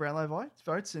 maximum Brownlow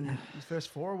votes in his first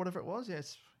 4 or whatever it was. Yeah,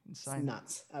 it's insane. It's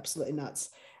nuts. Absolutely nuts.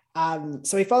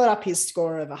 So he followed up his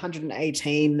score of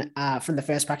 118 from the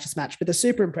first practice match with a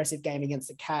super impressive game against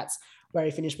the Cats, where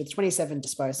he finished with 27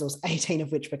 disposals, 18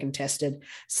 of which were contested,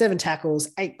 7 tackles,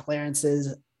 8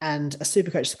 clearances, and a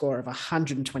SuperCoach score of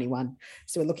 121.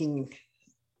 So we're looking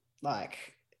like,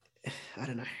 I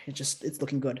don't know, it's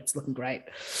looking good. It's looking great.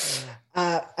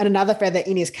 Yeah. And another feather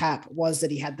in his cap was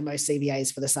that he had the most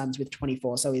CVAs for the Suns with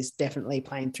 24. So he's definitely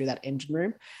playing through that engine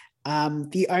room.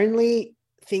 The only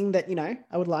thing that,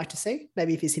 I would like to see,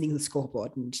 maybe if he's hitting the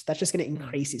scoreboard, and that's just going to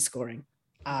increase his scoring.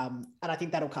 And I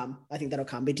think that'll come.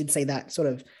 We did see that sort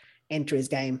of enter his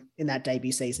game in that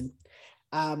debut season.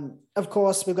 Of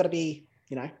course, we've got to be,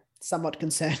 somewhat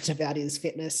concerned about his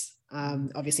fitness.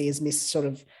 Obviously, he's missed sort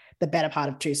of the better part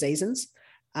of 2 seasons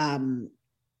to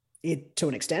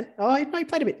an extent. He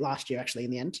played a bit last year, actually,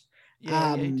 in the end.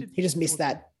 Yeah, he just missed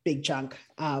that big chunk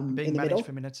in the middle.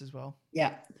 For minutes as well.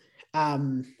 Yeah.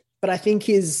 But I think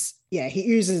he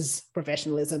uses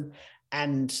professionalism,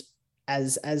 and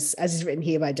as is written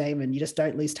here by Damon, you just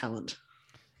don't lose talent.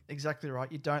 Exactly right.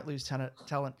 You don't lose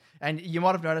talent. And you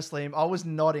might have noticed, Liam, I was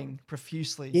nodding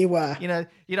profusely. You were.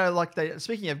 Like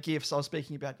speaking of gifts, I was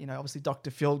speaking about, obviously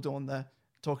Dr. Phil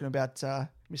talking about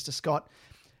Mr. Scott.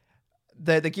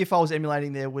 The gif I was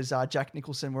emulating there was Jack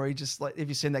Nicholson, where he just, like, if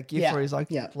you've seen that gif where he's like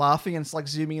laughing and it's like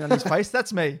zooming in on his face,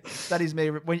 that's me. That is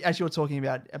me. As you were talking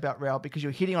about Rao, because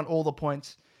you're hitting on all the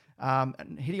points,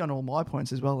 and hitting on all my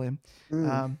points as well,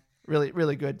 Liam. Really,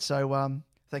 really good. So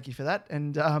thank you for that.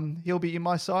 And he'll be in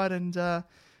my side. And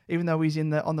even though he's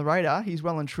on the radar, he's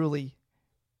well and truly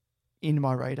in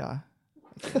my radar.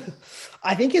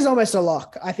 I think he's almost a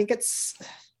lock. I think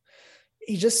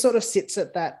he just sort of sits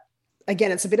at that.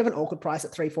 Again, it's a bit of an awkward price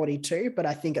at 342, but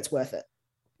I think it's worth it.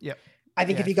 Yep. I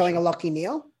think if you're going a Lockie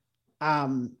Neal,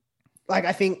 if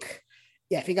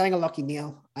you're going a Lockie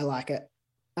Neal, I like it.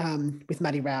 With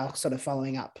Matty Rao sort of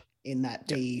following up in that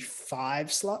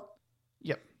D5 slot.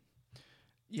 Yep.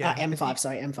 Yeah.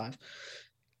 M5.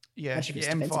 Yeah.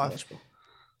 M5.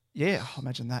 Yeah. I'll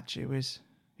imagine that. Gee whiz.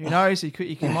 Who knows? He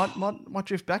might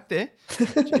drift back there.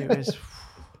 Gee whiz.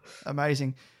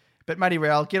 Amazing. But Matty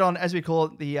Rao, get on, as we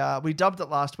call it, we dubbed it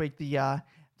last week, the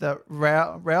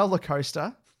roller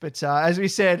coaster. But as we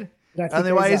said,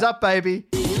 only way is up, baby.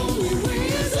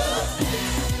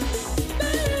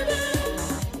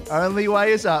 Only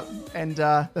way is up. And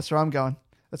that's where I'm going.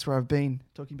 That's where I've been,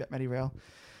 talking about Matty Rao.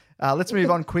 Let's move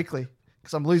on quickly,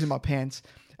 because I'm losing my pants.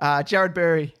 Jared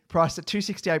Berry, priced at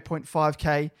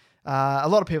 268.5K. A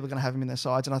lot of people are going to have him in their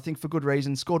sides, and I think for good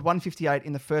reason. Scored 158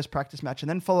 in the first practice match, and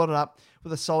then followed it up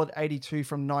with a solid 82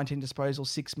 from 19 disposals,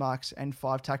 6 marks, and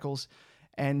 5 tackles.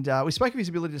 And we spoke of his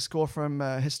ability to score from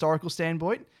a historical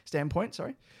standpoint,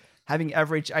 having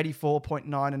averaged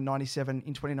 84.9 and 97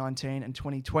 in 2019 and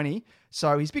 2020.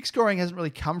 So his big scoring hasn't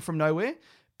really come from nowhere,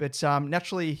 but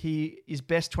naturally he is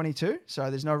best 22,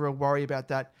 so there's no real worry about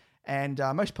that. And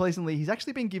most pleasingly, he's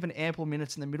actually been given ample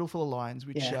minutes in the middle for the Lions,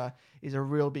 which is a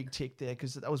real big tick there,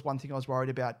 because that was one thing I was worried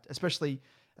about, especially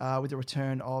with the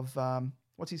return of,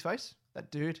 what's his face?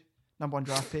 That dude, number 1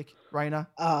 draft pick, Rayner.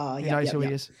 He knows who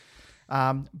he is.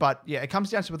 But yeah, it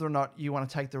comes down to whether or not you want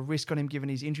to take the risk on him given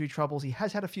his injury troubles. He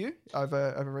has had a few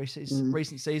over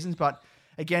recent seasons, but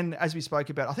again, as we spoke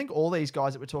about, I think all these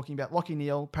guys that we're talking about, Lockie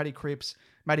Neal, Paddy Cripps,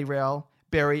 Matty Rao,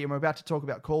 Berry, and we're about to talk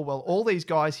about Caldwell. All these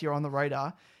guys here on the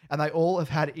radar, and they all have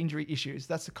had injury issues.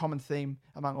 That's the common theme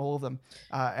among all of them.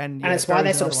 And it's why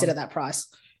they sort of sit at that price.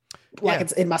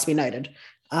 Like it must be noted.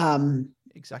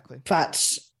 Exactly.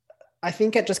 But I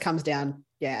think it just comes down,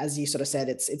 as you sort of said,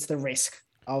 it's the risk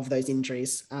of those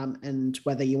injuries and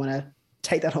whether you want to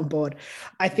take that on board.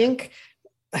 I think,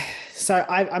 so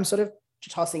I'm sort of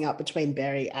tossing up between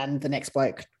Berry and the next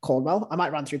bloke, Caldwell. I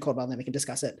might run through Caldwell and then we can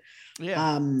discuss it.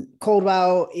 Yeah.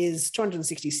 Caldwell is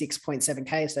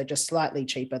 266.7K, so just slightly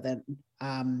cheaper than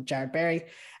Jared Berry.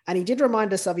 And he did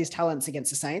remind us of his talents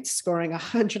against the Saints, scoring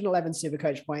 111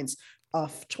 SuperCoach points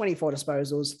off 24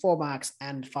 disposals, 4 marks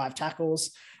and 5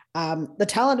 tackles. The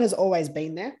talent has always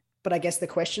been there, but I guess the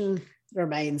question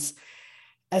remains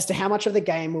as to how much of the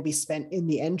game will be spent in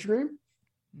the end room.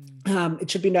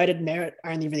 It should be noted Merritt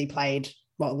only really played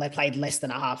less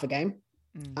than a half a game.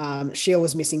 Shield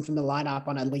was missing from the lineup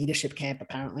on a leadership camp,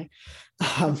 apparently.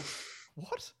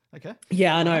 What? Okay.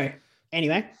 Yeah, I know.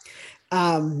 Anyway,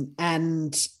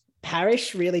 and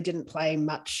Parrish really didn't play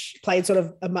much, played sort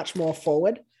of a much more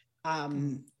forward.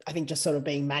 I think just sort of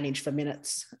being managed for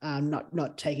minutes,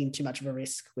 not taking too much of a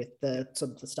risk with the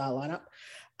sort of the star lineup.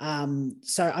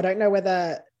 So I don't know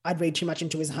whether I'd read too much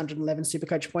into his 111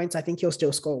 SuperCoach points. I think he'll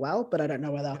still score well, but I don't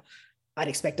know whether I'd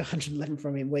expect 111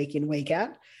 from him week in, week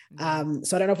out.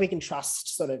 So I don't know if we can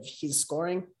trust sort of his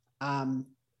scoring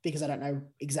because I don't know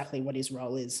exactly what his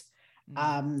role is.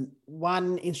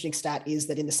 One interesting stat is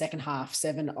that in the second half,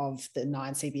 7 of the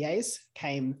 9 CBAs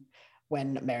came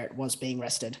when Merritt was being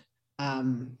rested.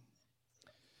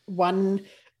 One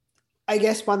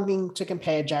thing to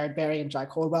compare Jared Berry and Jai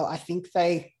Caldwell, I think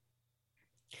they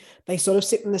sort of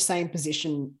sit in the same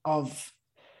position of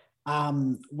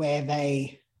where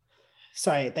they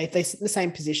sit in the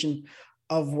same position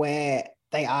of where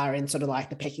they are in sort of like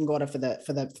the pecking order for the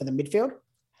midfield.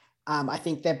 I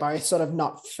think they're both sort of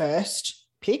not first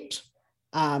picked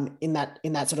in that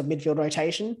sort of midfield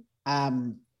rotation.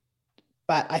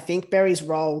 But I think Berry's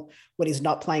role when he's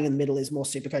not playing in the middle is more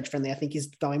SuperCoach friendly. I think he's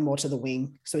going more to the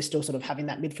wing. So he's still sort of having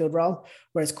that midfield role,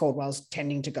 whereas Caldwell's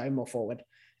tending to go more forward,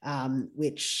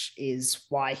 which is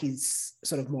why he's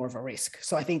sort of more of a risk.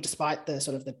 So I think despite the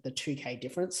sort of the 2K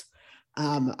difference,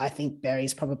 I think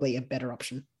Berry's probably a better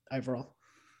option overall.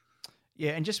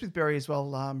 Yeah, and just with Berry as well,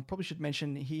 probably should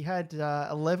mention he had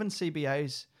 11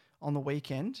 CBAs on the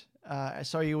weekend.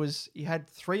 So he had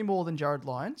 3 more than Jared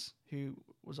Lyons, who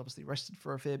was obviously rested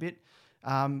for a fair bit.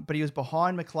 But he was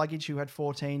behind McCluggage, who had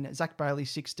 14, Zach Bailey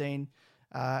 16,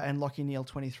 and Lockie Neal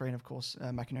 23, and of course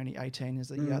McInerney 18 is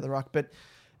the ruck. But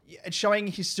it's showing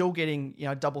he's still getting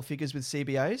double figures with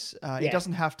CBAs. He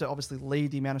doesn't have to obviously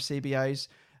lead the amount of CBAs.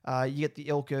 You get the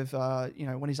ilk of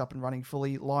when he's up and running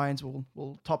fully, Lyons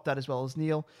will top that as well as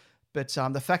Neal. But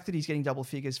the fact that he's getting double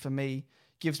figures for me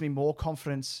gives me more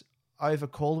confidence over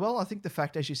Caldwell. I think the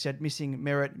fact, as you said, missing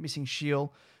Merritt, missing Shield,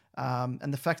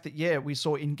 and the fact that, we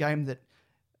saw in game that,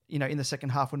 in the second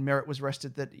half when Merritt was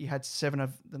rested, that he had 7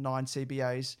 of the 9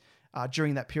 CBAs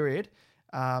during that period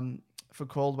for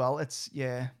Caldwell.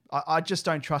 I just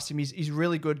don't trust him. He's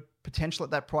really good potential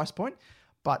at that price point,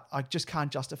 but I just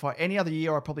can't justify. Any other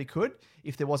year I probably could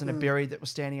if there wasn't a Berry that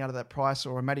was standing out of that price,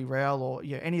 or a Matty Rowell, or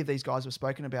any of these guys we've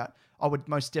spoken about. I would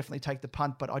most definitely take the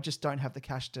punt, but I just don't have the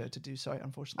cash to do so,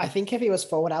 unfortunately. I think if he was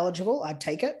forward eligible, I'd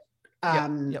take it.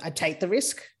 I'd take the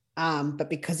risk. But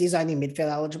because he's only midfield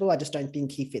eligible, I just don't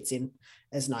think he fits in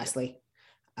as nicely.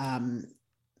 But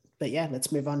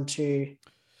let's move on to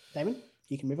Damon.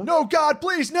 You can move on. No, God,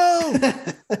 please, no.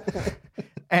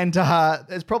 And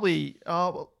there's probably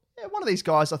one of these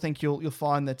guys. I think you'll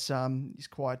find that he's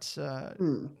quite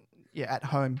at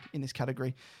home in this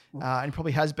category, and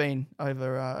probably has been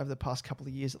over the past couple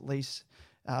of years at least,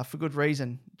 for good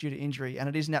reason, due to injury. And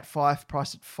it is Nat Fyfe,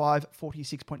 priced at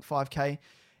 546.5K.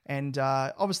 And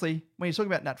obviously, when you're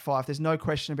talking about Nat Fyfe, there's no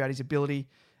question about his ability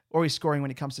or his scoring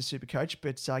when it comes to SuperCoach.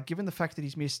 But given the fact that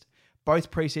he's missed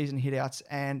both preseason hitouts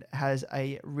and has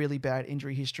a really bad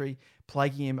injury history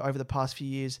plaguing him over the past few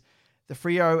years, the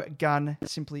Freo gun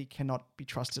simply cannot be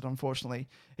trusted, unfortunately.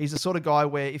 He's the sort of guy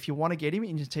where if you want to get him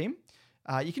in your team,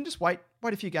 you can just wait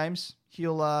a few games.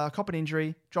 He'll cop an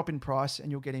injury, drop in price,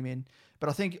 and you'll get him in. But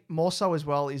I think more so as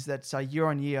well is that year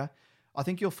on year, I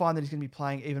think you'll find that he's going to be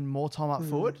playing even more time up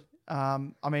forward.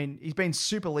 He's been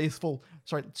super lethal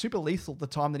the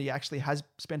time that he actually has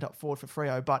spent up forward for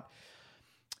Freo. But,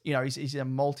 he's a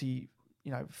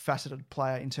faceted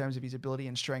player in terms of his ability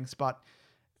and strengths. But,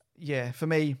 for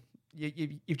me,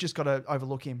 you've just got to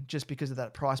overlook him just because of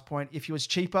that price point. If he was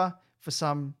cheaper, for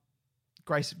some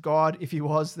grace of God, if he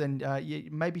was, then you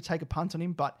maybe take a punt on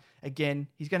him. But, again,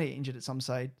 he's going to get injured at some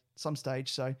some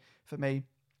stage. So for me,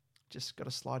 just got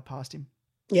to slide past him.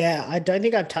 Yeah, I don't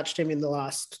think I've touched him in the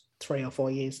last 3 or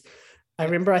 4 years. I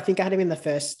remember, I think I had him in the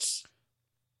first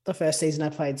season I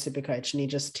played SuperCoach,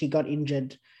 and he got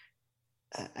injured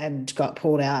and got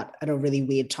pulled out at a really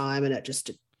weird time, and it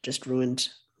just ruined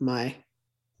my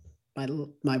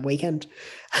weekend.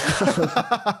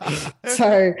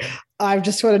 So I've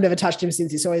just sort of never touched him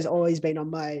since. He's always been on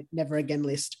my never again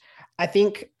list. I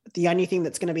think the only thing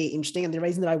that's going to be interesting, and the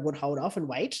reason that I would hold off and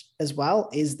wait as well,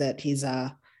 is that he's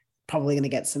probably going to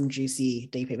get some juicy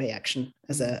DPP action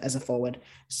as a forward.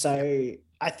 So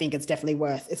I think it's definitely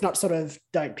it's not sort of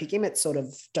don't pick him. It's sort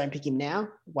of don't pick him now,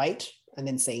 wait, and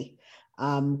then see.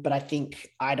 But I think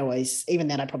even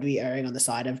then I'd probably be erring on the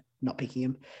side of not picking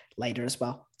him later as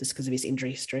well, just because of his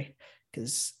injury history,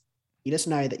 because you just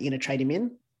know that you're going to trade him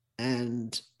in,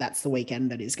 and that's the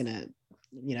weekend that he's going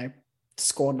to,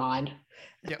 score 9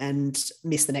 and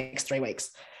miss the next 3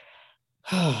 weeks.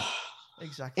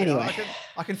 Exactly. Anyway,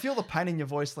 I can feel the pain in your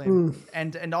voice, Liam,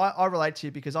 and I relate to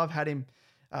you because I've had him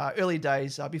early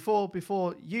days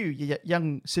before you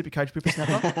young SuperCoach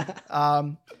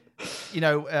whippersnapper.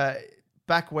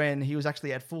 Back when he was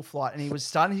actually at full flight and he was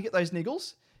starting to get those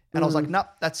niggles, and I was like, nope,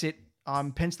 that's it.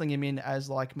 I'm penciling him in as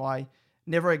like my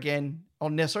never again.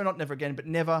 Not never again, but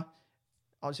never.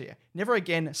 Never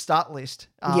again start list.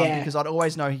 Because I'd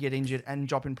always know he'd get injured and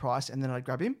drop in price, and then I'd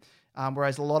grab him.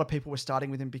 Whereas a lot of people were starting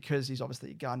with him because he's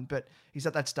obviously a gun, but he's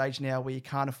at that stage now where you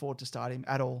can't afford to start him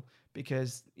at all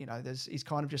because he's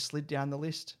kind of just slid down the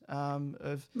list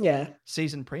of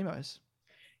season primos.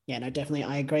 Yeah, no, definitely.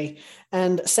 I agree.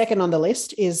 And second on the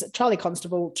list is Charlie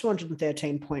Constable,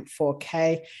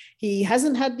 213.4K. He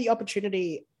hasn't had the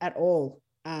opportunity at all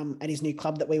at his new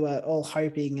club that we were all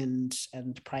hoping and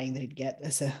praying that he'd get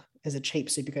as a cheap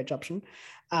SuperCoach option.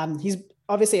 He's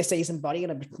obviously a seasoned body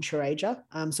and a mature ager.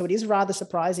 So it is rather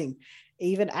surprising.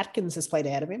 Even Atkins has played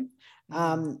ahead of him.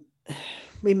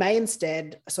 We may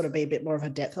instead sort of be a bit more of a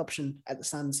depth option at the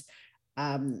Suns.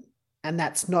 And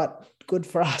that's not good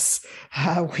for us.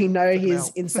 We know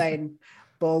his insane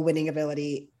ball winning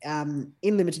ability in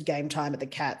limited game time at the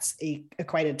Cats. He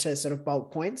equated to sort of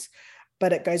bulk points,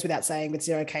 but it goes without saying with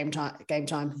 0 game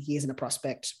time, he isn't a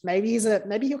prospect. Maybe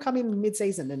he'll come in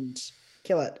mid-season and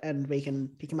kill it, and we can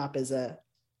pick him up as a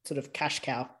sort of cash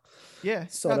cow. Yeah,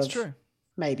 that's true.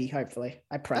 Maybe, hopefully.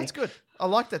 I pray. That's good. I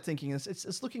like that thinking.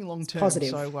 It's looking long term. Positive.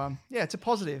 So it's a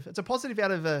positive. It's a positive out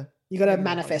of a. You got to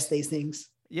manifest these things.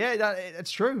 Yeah,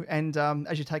 it's true. And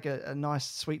as you take a nice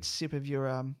sweet sip of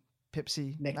your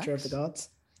Pepsi Nectar of the Gods.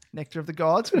 Nectar of the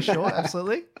Gods, for sure.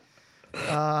 Absolutely.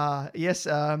 Yes,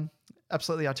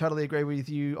 absolutely. I totally agree with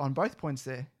you on both points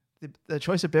there. The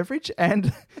choice of beverage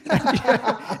and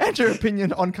your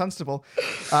opinion on Constable.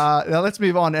 Now let's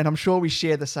move on. And I'm sure we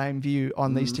share the same view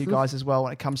on these two guys as well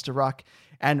when it comes to ruck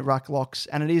and ruck locks.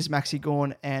 And it is Maxi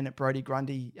Gawn and Brodie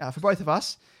Grundy. For both of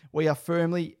us, we are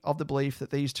firmly of the belief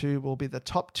that these two will be the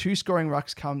top 2 scoring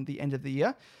rucks come the end of the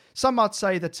year. Some might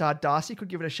say that Darcy could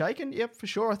give it a shake, and yep, for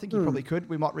sure, I think he probably could.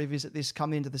 We might revisit this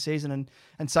come the end of the season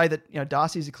and say that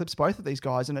Darcy's eclipsed both of these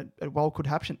guys, and it well could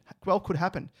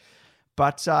happen.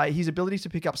 But his ability to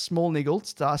pick up small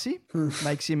niggles, Darcy,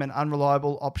 makes him an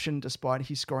unreliable option despite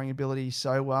his scoring ability.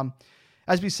 So,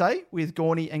 as we say with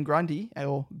Gawney and Grundy,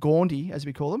 or Gaundy as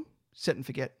we call them, set and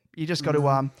forget. You just got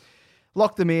to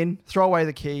lock them in, throw away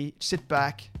the key, sit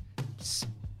back,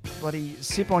 bloody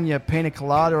sip on your pina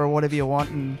colada or whatever you want,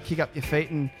 and kick up your feet,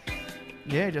 and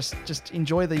just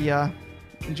enjoy the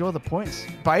points,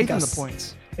 bathe in the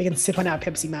points. We can sip on our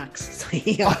Pepsi Max.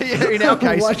 In our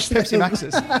case, Pepsi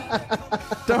Maxes.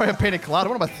 Don't worry, a pina colada.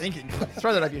 What am I thinking?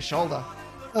 Throw that over your shoulder.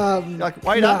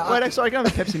 Wait up, sorry, can I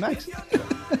have a Pepsi Max?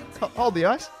 Hold the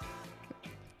ice.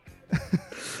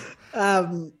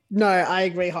 No, I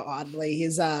agree wholeheartedly.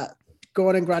 His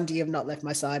Gawn and Grundy have not left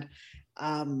my side.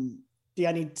 The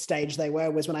only stage they were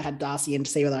was when I had Darcy in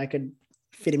to see whether I could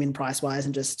fit him in price-wise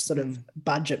and just sort of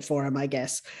budget for him, I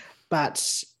guess.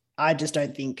 But I just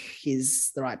don't think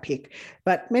he's the right pick.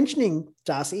 But mentioning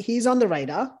Darcy, he's on the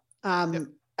radar.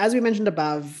 As we mentioned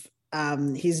above,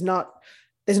 there's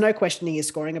no questioning his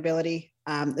scoring ability,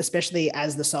 especially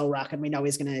as the sole ruck, and we know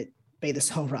he's going to be the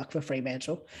sole ruck for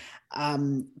Fremantle.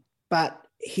 But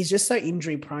he's just so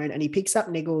injury prone, and he picks up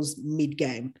niggles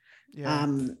mid-game.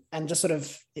 And just sort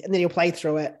of, and then he'll play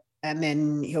through it, and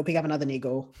then he'll pick up another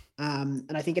niggle.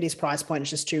 And I think at his price point, it's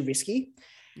just too risky.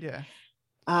 Yeah.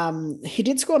 He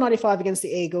did score 95 against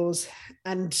the Eagles,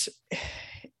 and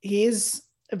he is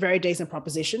a very decent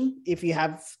proposition if you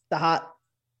have the heart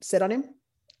set on him.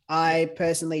 I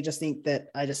personally just think that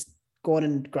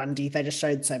Gordon Grundy, they just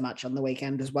showed so much on the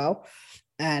weekend as well.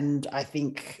 And I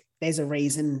think there's a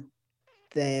reason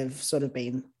they've sort of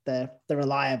been the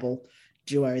reliable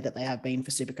duo that they have been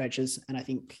for super coaches. And I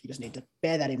think you just need to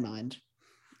bear that in mind.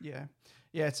 Yeah.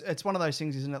 Yeah, it's one of those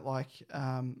things, isn't it? Like,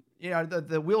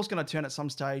 the wheel's going to turn at some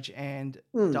stage, and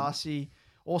Darcy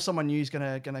or someone new is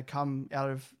going to come out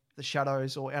of the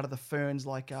shadows or out of the ferns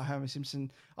like Homer Simpson.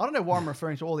 I don't know why I'm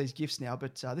referring to all these gifts now,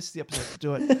 but this is the episode to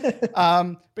do it.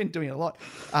 Been doing it a lot.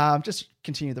 Just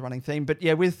continue the running theme. But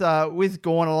yeah, with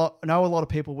Gawn, I know a lot of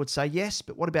people would say yes,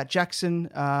 but what about Jackson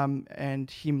and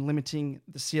him limiting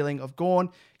the ceiling of Gawn?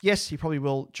 Yes, he probably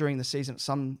will during the season at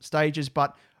some stages,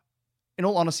 but in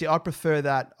all honesty, I prefer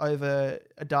that over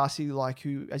a Darcy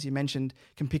who, as you mentioned,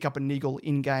 can pick up a niggle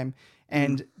in-game.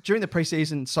 And during the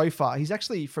preseason so far, he's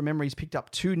actually, from memory, he's picked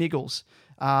up 2 niggles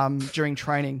during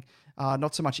training,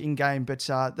 not so much in-game. But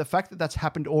the fact that that's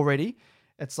happened already,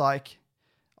 it's like,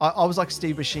 I was like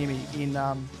Steve Buscemi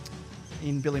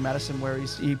in Billy Madison, where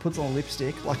he puts on a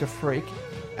lipstick like a freak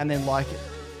and then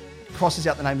crosses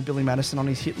out the name of Billy Madison on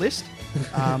his hit list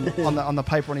on the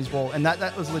paper on his wall. And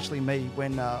that was literally me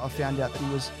when I found out that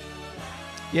he was...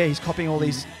 Yeah, he's copying all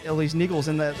these niggles,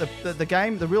 and the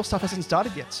game, the real stuff hasn't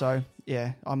started yet. So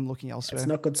yeah, I'm looking elsewhere. It's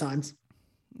not good signs.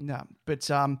 No, but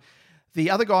the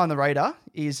other guy on the radar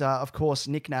is of course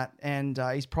Nick Nat, and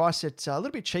he's priced at a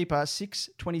little bit cheaper,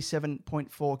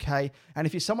 $627.4K. And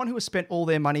if you're someone who has spent all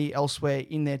their money elsewhere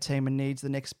in their team and needs the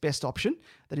next best option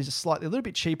that is a little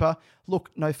bit cheaper, look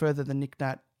no further than Nick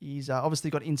Nat. He's obviously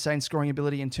got insane scoring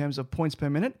ability in terms of points per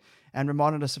minute, and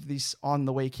reminded us of this on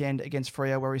the weekend against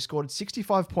Freo, where he scored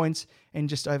 65 points in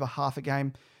just over half a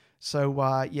game. So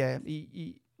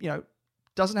he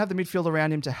doesn't have the midfield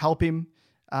around him to help him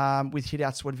with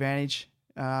hit-outs to advantage.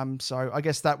 So I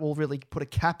guess that will really put a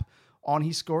cap on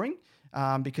his scoring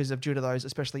due to those,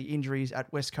 especially injuries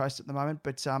at West Coast at the moment.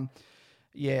 But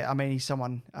he's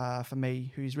someone for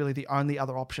me who's really the only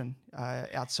other option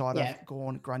outside of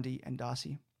Gawn, Grundy, and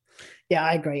Darcy. Yeah,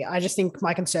 I agree. I just think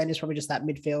my concern is probably just that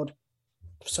midfield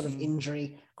sort of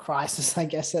injury crisis, I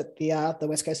guess, at the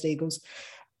West Coast Eagles.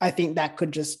 I think that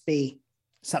could just be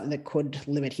something that could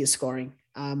limit his scoring.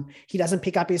 He doesn't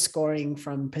pick up his scoring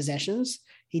from possessions.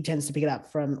 He tends to pick it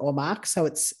up from or marks. So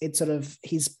it's sort of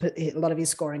a lot of his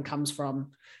scoring comes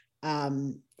from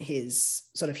his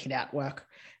sort of hit out work.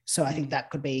 So I think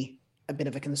that could be a bit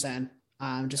of a concern,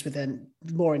 just with a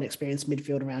more inexperienced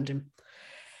midfield around him.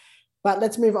 But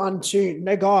let's move on to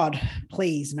no God,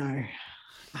 please no.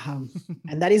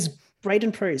 And that is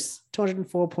Braden Pruce,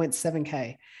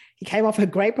 204.7K. He came off a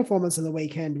great performance on the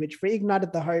weekend, which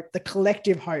reignited the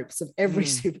collective hopes of every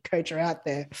super coach out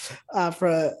there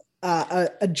for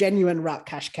a genuine ruck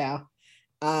cash cow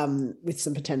with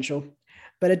some potential.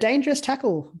 But a dangerous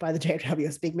tackle by the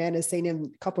JWS big man has seen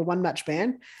him cop a 1-match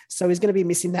ban. So he's going to be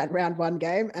missing that round 1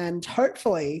 game. And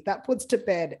hopefully that puts to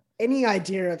bed any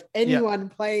idea of anyone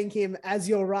playing him as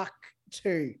your ruck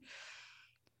too.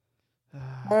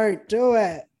 Don't do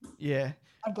it. Yeah.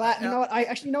 I'm glad. You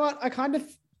know what?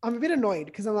 I'm a bit annoyed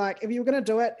because I'm like, if you were going to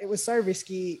do it, it was so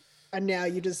risky. And now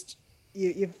you've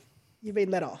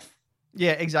been let off.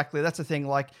 Yeah, exactly. That's the thing.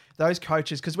 Like those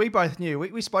coaches, because we both knew,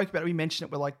 we spoke about it, we mentioned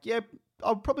it. We're like, yeah,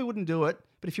 I probably wouldn't do it,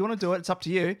 but if you want to do it, it's up to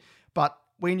you. But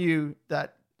we knew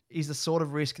that is the sort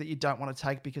of risk that you don't want to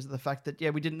take because of the fact that,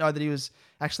 we didn't know that he was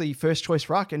actually first choice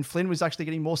ruck, and Flynn was actually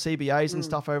getting more CBAs and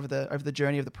stuff over the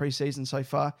journey of the preseason so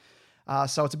far.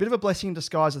 So it's a bit of a blessing in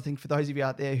disguise, I think, for those of you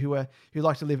out there who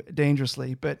like to live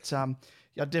dangerously. But I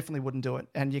definitely wouldn't do it,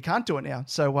 and you can't do it now.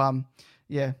 So I mean,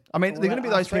 there are going to be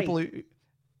those people who.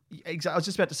 I was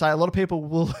just about to say, a lot of people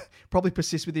will probably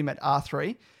persist with him at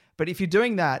R3, but if you're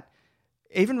doing that,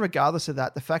 even regardless of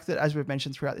that, the fact that, as we've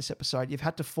mentioned throughout this episode, you've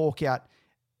had to fork out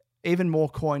even more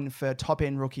coin for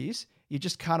top-end rookies, you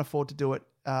just can't afford to do it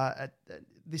at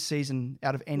this season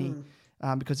out of any,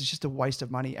 because it's just a waste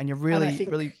of money, and you're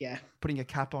really putting a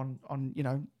cap on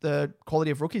the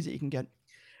quality of rookies that you can get.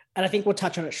 And I think we'll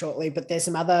touch on it shortly, but there's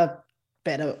some other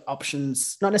better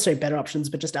options, not necessarily better options,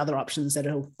 but just other options that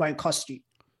won't cost you,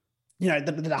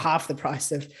 the half the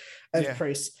price of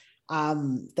Bruce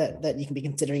that you can be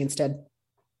considering instead.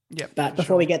 Yeah. But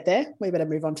before we get there, we better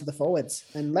move on to the forwards,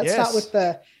 and let's start with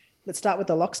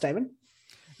the locks, Damon.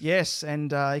 Yes,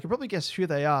 and you can probably guess who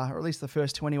they are, or at least the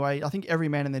first two anyway. I think every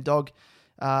man and their dog,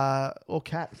 or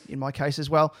cat in my case as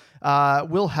well,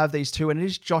 will have these two, and it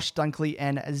is Josh Dunkley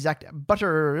and Zach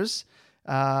Butters.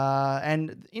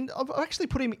 I've actually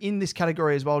put him in this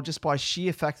category as well, just by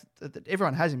sheer fact that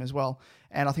everyone has him as well.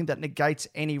 And I think that negates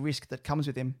any risk that comes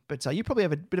with him. But you probably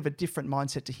have a bit of a different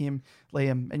mindset to him,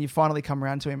 Liam, and you finally come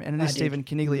around to him. And it is Stephen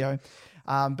Caniglio.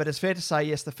 But it's fair to say,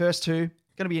 yes, the first two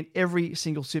going to be in every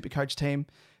single SuperCoach team.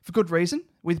 for good reason.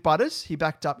 With Butters, he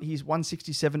backed up his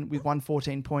 167 with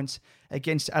 114 points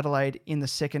against Adelaide in the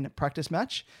second practice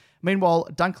match. Meanwhile,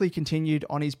 Dunkley continued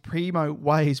on his primo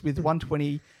ways with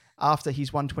 120 after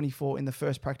his 124 in the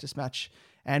first practice match.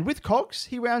 And with Cogs,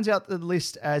 he rounds out the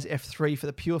list as F3 for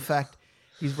the pure fact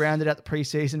he's rounded out the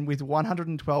preseason with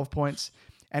 112 points.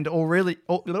 And already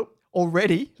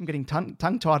I'm getting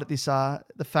tongue-tied at this,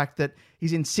 the fact that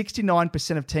he's in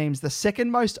 69% of teams, the second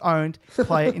most owned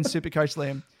player in SuperCoach,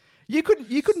 Liam. You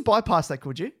couldn't bypass that,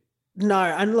 could you? No,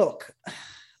 and look,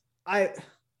 I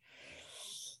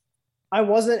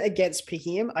wasn't against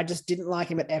picking him. I just didn't like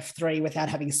him at F3 without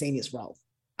having seen his role.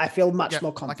 I feel much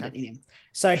more confident in him.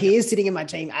 So he is sitting in my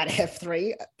team at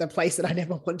F3, the place that I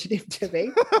never wanted him to be.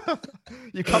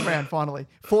 You come around finally,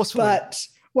 forcefully. But,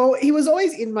 well, he was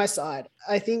always in my side.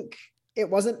 I think it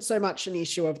wasn't so much an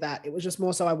issue of that. It was just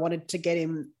more so I wanted to get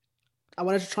him. I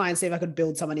wanted to try and see if I could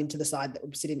build someone into the side that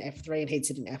would sit in F3 and he'd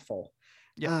sit in F4.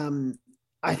 Yep.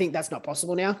 I think that's not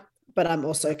possible now, but I'm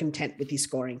also content with his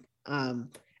scoring and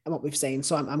what we've seen.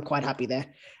 So I'm quite happy there.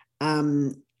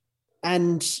 And,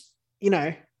 you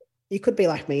know, you could be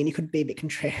like me and you could be a bit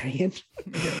contrarian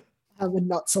and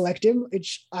not select him,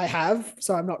 which I have.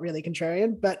 So I'm not really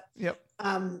contrarian, but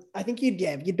I think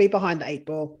you'd be behind the 8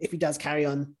 ball if he does carry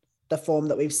on the form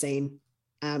that we've seen.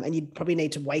 And you'd probably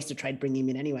need to waste a trade, bring him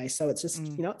in anyway. So it's just,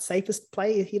 safest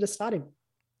play here to start him.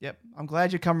 Yep. I'm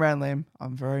glad you come around, Liam.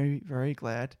 I'm very, very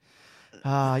glad.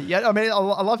 I mean, I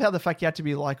love how the fact you had to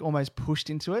be like almost pushed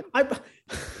into it. I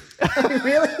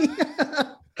really...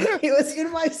 He was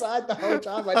in my side the whole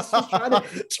time. I just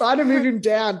was trying to move him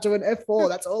down to an F4.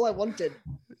 That's all I wanted.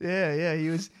 Yeah.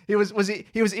 He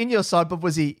was in your side, but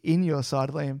was he in your side,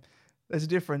 Liam? There's a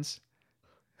difference.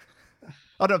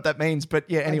 I don't know what that means, but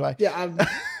yeah, anyway. I'm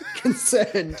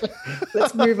concerned.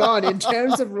 Let's move on. In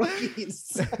terms of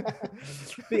rookies,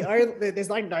 there's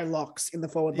like no locks in the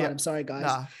forward line. I'm sorry, guys.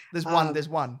 Nah, there's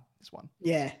one.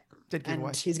 Yeah. Dead giveaway.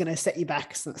 And he's going to set you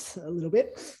back a little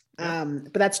bit.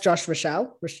 But that's Josh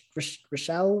Raquel.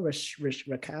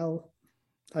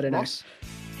 I don't know. Ross?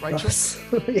 Rachel? Ross.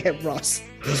 Yeah, Ross.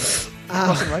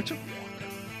 Ross and Rachel?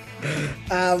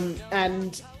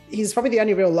 And he's probably the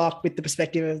only real lock with the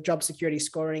perspective of job security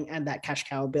scoring and that cash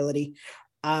cow ability.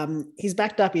 He's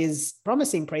backed up his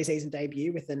promising preseason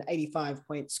debut with an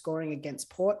 85-point scoring against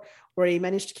Port, where he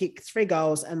managed to kick 3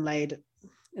 goals and laid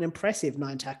an impressive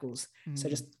 9 tackles. So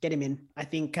just get him in. I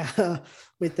think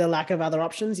with the lack of other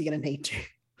options, you're going to need to.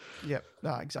 Yep,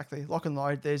 no, exactly. Lock and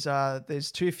load.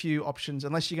 There's too few options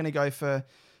unless you're going to go for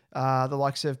the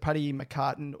likes of Paddy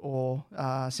McCartan or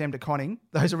Sam DeConning.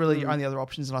 Those are really your only other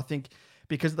options. And I think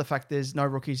because of the fact there's no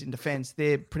rookies in defence,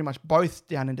 they're pretty much both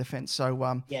down in defence.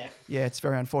 So it's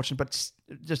very unfortunate. But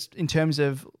just in terms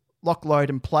of lock, load,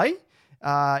 and play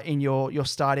in your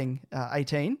starting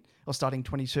 18 or starting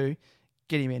 22.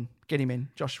 Get him in,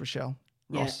 Josh Rochelle.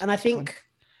 Yeah, and I think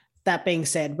that being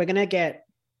said,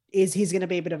 he's going to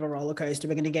be a bit of a roller coaster.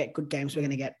 We're going to get good games. We're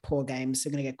going to get poor games.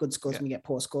 We're going to get good scores. We're going to get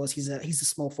poor scores. He's a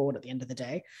small forward at the end of the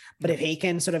day. But if he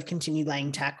can sort of continue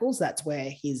laying tackles, that's where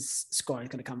his scoring is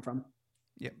going to come from.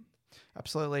 Yep,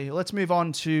 absolutely. Let's move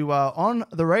on to On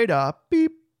the Radar.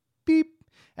 Beep, beep.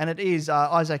 And it is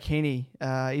Isaac Heaney.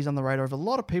 He's on the radar of a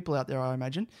lot of people out there, I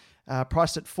imagine.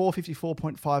 Priced at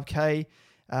 $454.5K.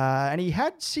 And he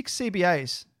had 6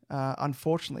 CBAs,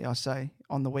 unfortunately, I say,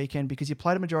 on the weekend because he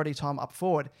played a majority of time up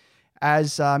forward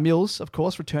as Mills, of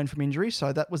course, returned from injury.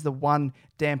 So that was the one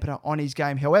dampener on his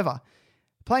game. However,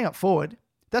 playing up forward,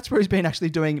 that's where he's been actually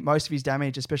doing most of his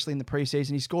damage, especially in the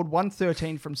preseason. He scored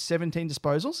 113 from 17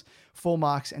 disposals, 4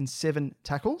 marks and 7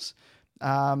 tackles.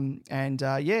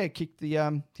 Kicked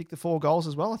the 4 goals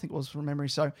as well, I think it was from memory.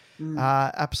 So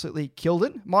absolutely killed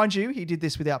it. Mind you, he did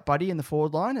this without Buddy in the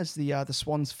forward line as the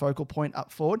Swans' focal point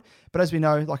up forward. But as we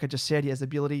know, like I just said, he has the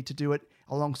ability to do it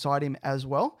alongside him as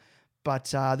well. But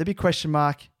the big question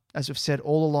mark, as we've said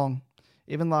all along,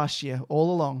 even last year,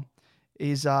 all along,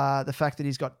 is the fact that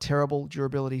he's got terrible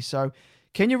durability. So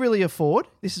can you really afford,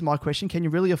 this is my question, can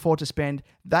you really afford to spend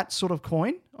that sort of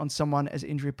coin on someone as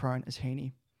injury prone as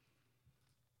Heaney?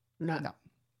 No.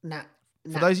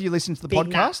 For those of you listening to the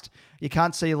podcast, you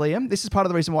can't see Liam. This is part of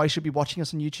the reason why you should be watching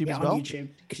us on YouTube as well. On YouTube.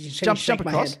 Jump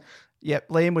across. Yep,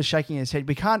 Liam was shaking his head.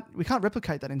 We can't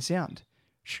replicate that in sound.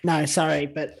 No, sorry,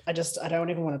 but I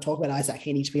don't even want to talk about Isaac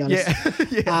Heaney, to be honest.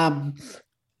 Yeah.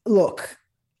 Look,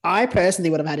 I personally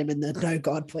would have had him in the no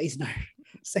God, please no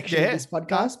section of this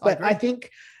podcast. But I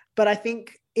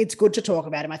think it's good to talk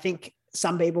about him. I think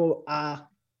some people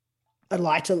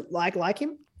like to like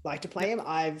him. Like to play him.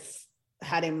 I've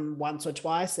had him once or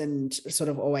twice and sort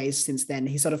of always since then.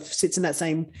 He sort of sits in that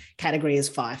same category as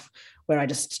Fife, where I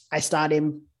start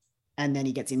him and then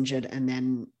he gets injured, and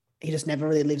then he just never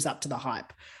really lives up to the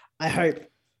hype. I hope,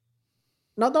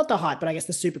 not the hype, but I guess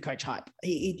the SuperCoach hype.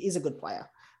 He is a good player.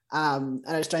 And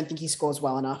I just don't think he scores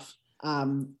well enough.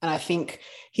 And I think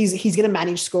he's going to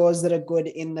manage scores that are good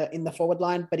in the forward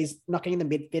line, but he's not getting the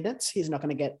mid minutes. He's not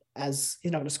going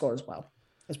to score as well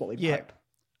as what we hope.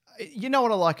 You know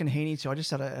what I like in Heaney too? I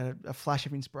just had a flash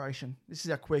of inspiration. This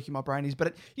is how quirky my brain is.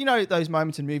 But those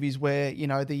moments in movies where,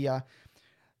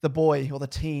 the boy or the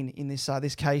teen in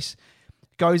this case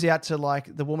goes out to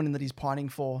like the woman that he's pining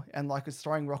for and like is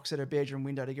throwing rocks at her bedroom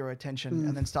window to get her attention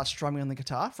and then starts strumming on the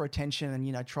guitar for attention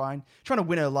and, trying to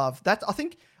win her love. That I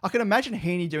think I can imagine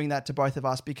Heaney doing that to both of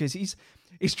us because he's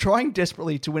trying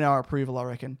desperately to win our approval, I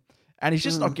reckon. And he's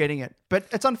just not getting it. But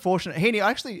it's unfortunate. Heaney,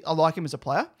 I like him as a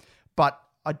player, but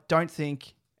I don't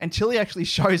think until he actually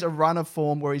shows a run of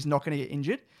form where he's not going to get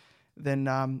injured, then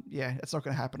it's not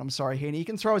going to happen. I'm sorry, Heaney. You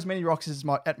can throw as many rocks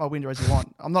at my window as you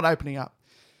want. I'm not opening up.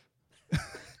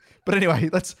 But anyway,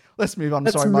 let's move on.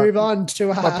 Let's move on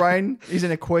to my brain is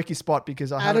in a quirky spot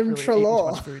because I haven't really eaten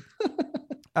too much food.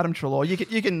 Adam Treloar, you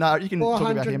can talk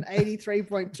about him.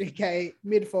 483.2k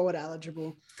mid forward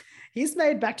eligible. He's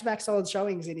made back-to-back solid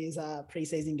showings in his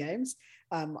preseason games.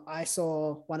 I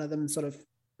saw one of them sort of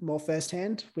more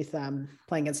firsthand with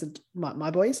playing against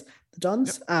my boys, the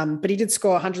Dons. But he did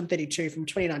score 132 from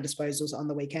 29 disposals on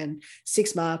the weekend,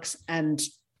 6 marks and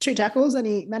 2 tackles, and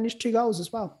he managed 2 goals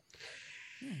as well.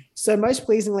 So most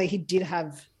pleasingly, he did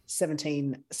have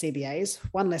 17 CBAs,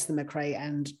 1 less than McRae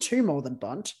and 2 more than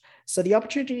Bont. So the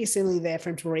opportunity is certainly there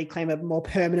for him to reclaim a more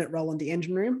permanent role in the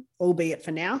engine room, albeit for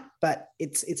now, but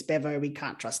it's Bevo. We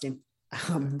can't trust him.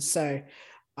 So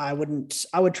I would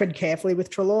tread carefully with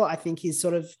Treloar. I think he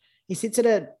sits at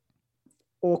a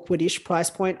awkward-ish price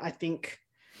point. I think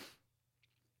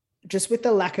just with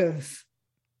the lack of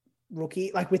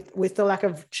rookie, like with the lack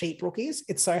of cheap rookies,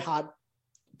 it's so hard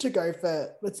to go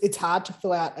for. It's hard to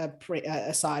fill out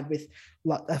a side with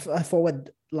a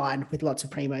forward line with lots of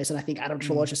primos, and I think Adam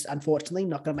Treloar is just unfortunately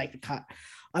not going to make the cut.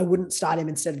 I wouldn't start him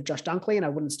instead of Josh Dunkley, and I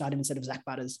wouldn't start him instead of Zach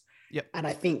Butters. Yep. And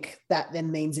I think that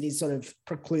then means that he's sort of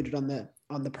precluded on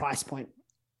the price point.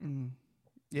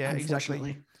 Yeah,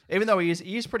 exactly. Even though he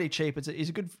is pretty cheap, he's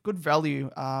a good value.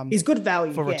 He's good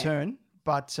value for return.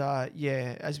 But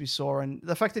as we saw, and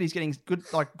the fact that he's getting good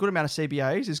amount of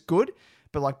CBAs is good.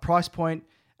 But like price point,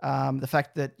 the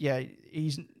fact that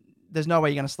there's no way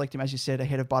you're going to select him, as you said,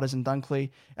 ahead of Butters and Dunkley,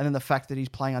 and then the fact that he's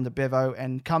playing under Bevo,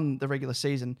 and come the regular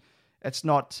season, it's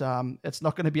not going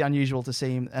to be unusual to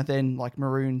see him and then like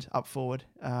marooned up forward.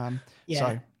 I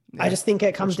just think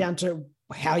it comes down to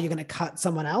how you're going to cut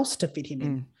someone else to fit him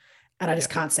in, and I just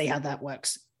can't see how that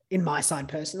works in my side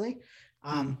personally.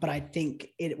 But I think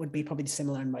it would be probably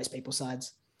similar in most people's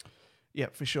sides. Yeah,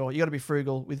 for sure. You got to be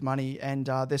frugal with money, and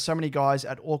there's so many guys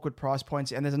at awkward price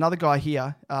points. And there's another guy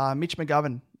here, Mitch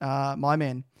McGovern, my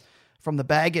man from the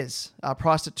Baggers,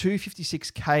 priced at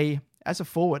 $256K as a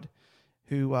forward,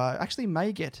 who actually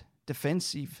may get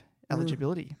defensive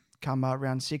eligibility come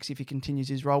round 6 if he continues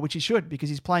his role, which he should, because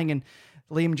he's playing in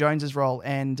Liam Jones's role.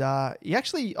 And I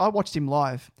watched him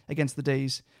live against the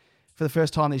D's for the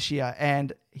first time this year,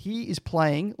 and he is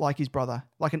playing like his brother,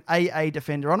 like an AA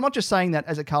defender. I'm not just saying that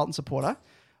as a Carlton supporter.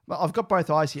 I've got both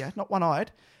eyes here, not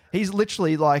one-eyed. He's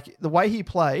literally like, the way he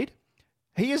played,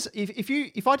 he is,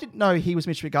 if I didn't know he was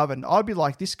Mitch McGovern, I'd be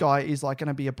like, this guy is like going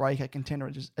to be a breakout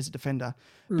contender as a defender,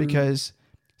 because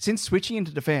since switching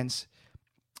into defense,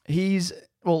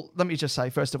 let me just say,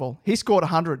 first of all, he scored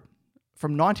 100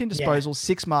 from 19 disposals,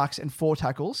 6 marks and 4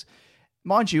 tackles.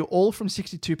 Mind you, all from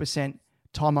 62%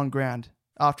 time on ground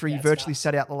after he virtually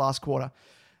sat out the last quarter.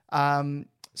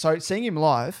 So seeing him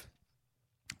live,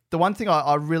 the one thing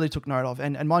I really took note of,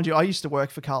 and mind you, I used to work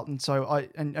for Carlton, so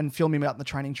and film him out in the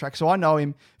training track, so I know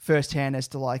him firsthand as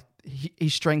to like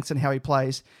his strengths and how he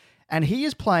plays. And he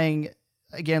is playing,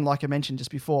 again, like I mentioned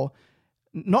just before,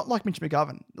 not like Mitch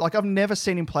McGovern. Like I've never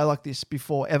seen him play like this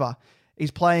before, ever.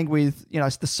 He's playing with,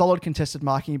 it's the solid contested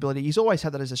marking ability. He's always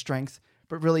had that as a strength,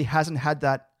 but really hasn't had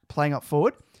that playing up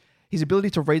forward. His ability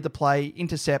to read the play,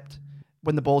 intercept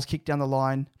when the ball's kicked down the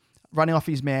line, running off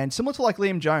his man, similar to like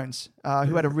Liam Jones,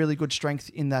 who had a really good strength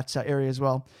in that area as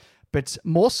well. But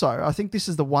more so, I think this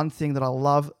is the one thing that I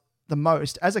love the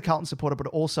most as a Carlton supporter, but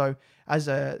also as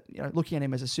looking at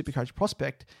him as a SuperCoach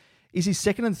prospect, is his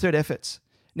second and third efforts.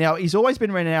 Now, he's always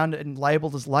been renowned and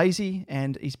labelled as lazy,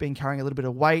 and he's been carrying a little bit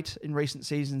of weight in recent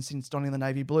seasons since donning the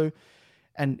navy blue.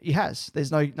 And he has.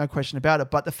 There's no question about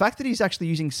it. But the fact that he's actually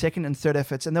using second and third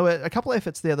efforts, and there were a couple of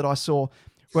efforts there that I saw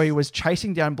where he was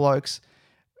chasing down blokes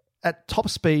at top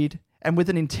speed and with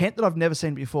an intent that I've never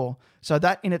seen before. So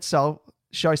that in itself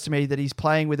shows to me that he's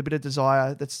playing with a bit of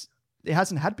desire that's he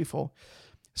hasn't had before.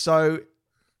 So,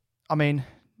 I mean,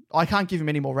 I can't give him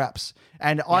any more raps.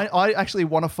 And I actually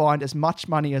want to find as much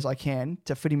money as I can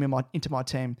to fit him into my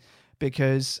team,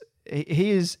 because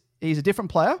he's a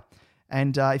different player.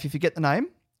 And if you forget the name,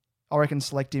 I reckon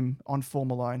select him on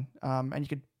form alone. And you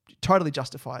could totally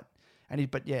justify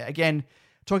it. But yeah, again,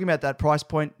 talking about that price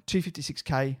point,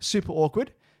 256K, super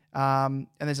awkward. And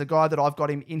there's a guy that I've got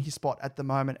him in his spot at the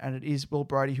moment, and it is Will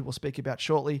Brodie, who we'll speak about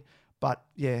shortly. But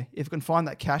yeah, if I can find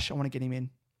that cash, I want to get him in.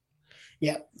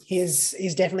 Yeah, he's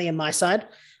definitely in my side.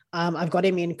 I've got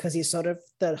him in because he's sort of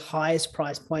the highest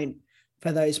price point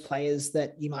for those players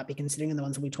that you might be considering, and the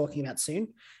ones we'll be talking about soon,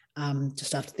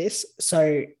 just after this.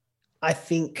 So I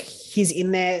think he's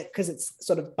in there because it's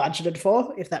sort of budgeted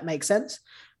for, if that makes sense.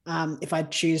 If I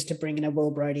choose to bring in a Will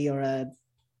Brodie or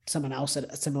someone else at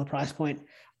a similar price point,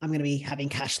 I'm going to be having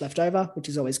cash left over, which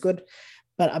is always good.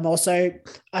 But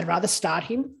I'd rather start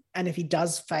him. And if he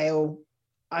does fail,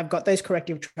 I've got those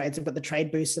corrective trades. I've got the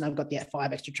trade boost, and I've got the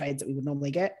 5 extra trades that we would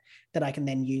normally get that I can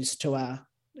then use to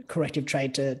corrective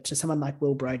trade to someone like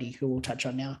Will Brodie, who we'll touch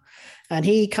on now. And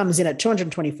he comes in at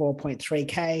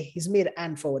 224.3K. He's mid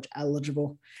and forward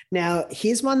eligible. Now,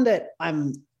 here's one that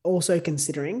I'm also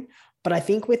considering, but I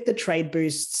think with the trade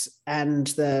boosts and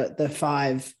the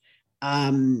 5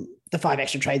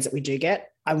 extra trades that we do get,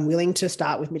 I'm willing to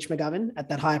start with Mitch McGovern at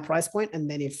that higher price point. And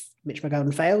then if Mitch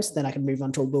McGovern fails, then I can move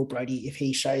on to a Will Brodie if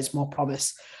he shows more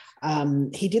promise.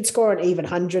 He did score an even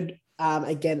 100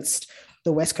 against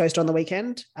the West Coast on the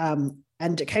weekend. And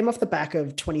it came off the back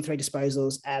of 23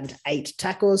 disposals and 8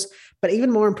 tackles. But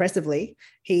even more impressively,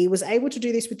 he was able to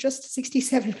do this with just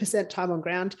 67% time on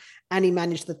ground, and he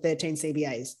managed the 13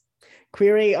 CBAs.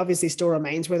 Query obviously still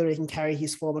remains whether he can carry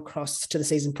his form across to the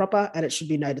season proper. And it should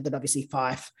be noted that obviously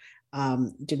Fife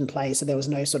didn't play, so there was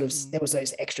no there was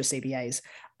those extra CBAs.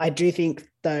 I do think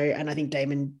though, and I think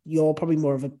Damon, you're probably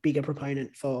more of a bigger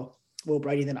proponent for Will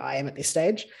Brodie than I am at this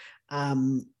stage.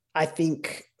 I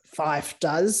think Fife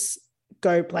does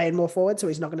go playing more forward, so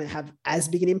he's not going to have as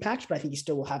big an impact, but I think he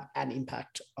still will have an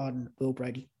impact on Will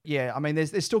Brodie. Yeah, I mean,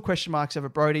 there's still question marks over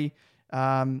Brodie.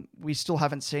 We still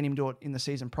haven't seen him do it in the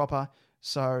season proper.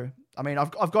 So, I mean,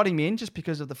 I've got him in just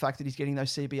because of the fact that he's getting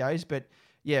those CBAs, but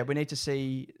yeah, we need to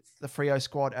see the Freo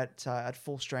squad at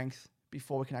full strength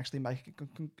before we can actually make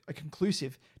a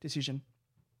conclusive decision.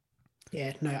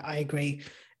 Yeah, no, I agree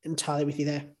entirely with you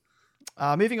there.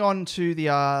 Moving on to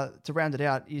to round it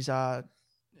out is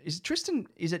Tristan,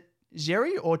 is it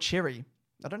Jerry or Cherry?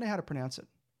 I don't know how to pronounce it.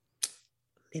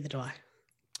 Neither do I.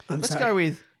 Let's go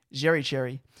with Jerry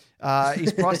Cherry.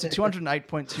 He's priced at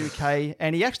 208.2K,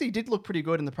 and he actually did look pretty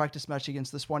good in the practice match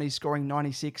against the Swannies, scoring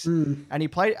 96. And he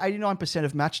played 89%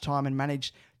 of match time and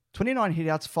managed 29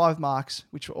 hitouts, 5 marks,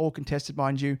 which were all contested,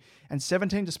 mind you, and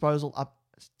 17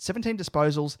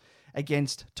 disposals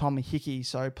against Tom Hickey.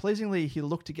 So pleasingly, he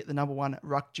looked to get the number 1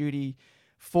 ruck duty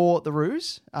for the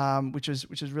Roos, which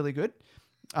is really good.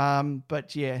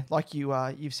 But yeah, like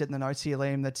you've said in the notes here,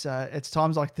 Liam, that it's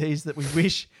times like these that we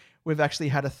wish we've actually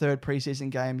had a third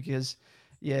preseason game, because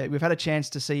yeah, we've had a chance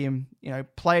to see him,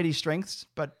 play at his strengths,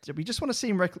 but we just want to see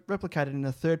him replicated in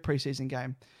a third preseason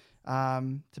game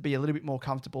to be a little bit more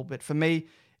comfortable. But for me,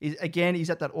 again, he's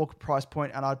at that awkward price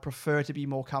point, and I'd prefer to be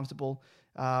more comfortable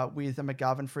with a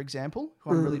McGovern, for example,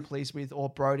 who I'm really pleased with, or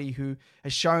Brodie, who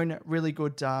has shown really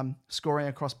good scoring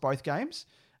across both games,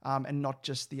 and not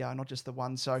just the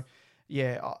one. So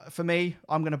yeah, for me,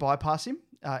 I'm going to bypass him.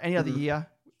 Any other year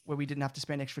where we didn't have to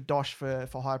spend extra dosh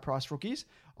for higher price rookies,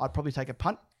 I'd probably take a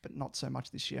punt, but not so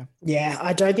much this year. Yeah,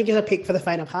 I don't think it's a pick for the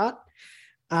faint of heart.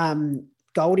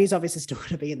 Goldie's obviously still going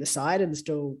to be in the side and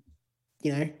still,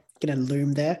 going to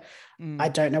loom there. I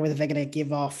don't know whether they're going to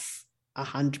give off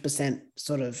 100%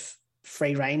 sort of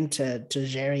free reign to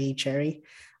Jerry Cherry.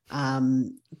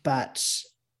 But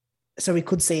so we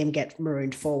could see him get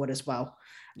marooned forward as well.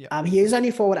 Yep. He is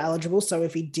only forward eligible. So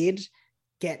if he did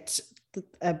get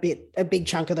a big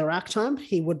chunk of the rack time,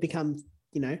 he would become,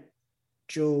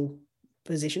 dual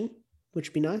position, which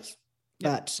would be nice.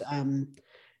 Yep. But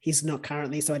he's not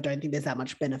currently, so I don't think there's that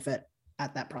much benefit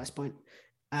at that price point.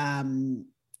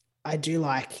 I do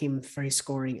like him for his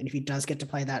scoring, and if he does get to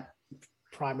play that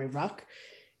primary ruck,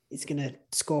 he's going to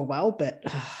score well, but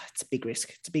it's a big risk.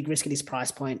 It's a big risk at his price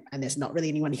point, and there's not really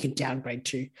anyone you can downgrade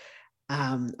to,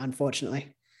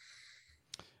 unfortunately.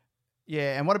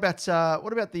 Yeah, and what about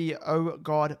the "Oh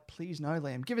God, Please No"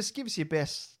 Liam? Give us your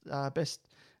best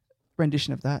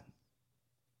rendition of that.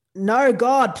 No,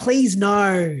 God, please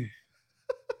no. Is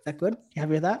that good? You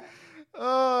happy with that?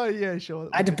 Oh yeah, sure.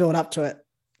 I had to build up to it.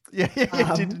 Yeah,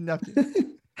 didn't have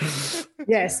to.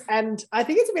 Yes, and I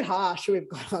think it's a bit harsh who we've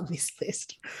got on this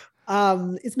list.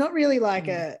 It's not really like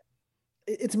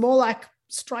it's more like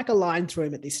strike a line through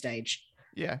him at this stage.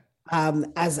 Yeah.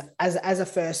 As a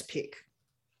first pick.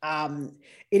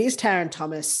 It is Taron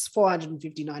Thomas,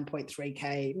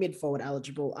 459.3K, mid forward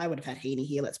eligible. I would have had Heaney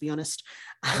here, let's be honest.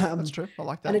 That's true. I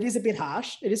like that. And it is a bit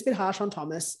harsh. It is a bit harsh on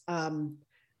Thomas.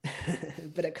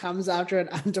 But it comes after an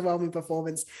underwhelming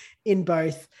performance in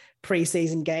both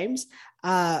preseason games.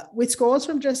 With scores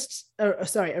from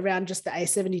around just the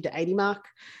A70 to 80 mark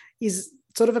is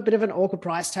sort of a bit of an awkward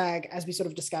price tag, as we sort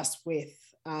of discussed with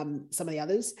some of the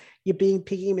others. You're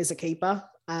picking him as a keeper.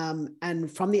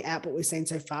 And from the output we've seen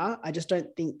so far, I just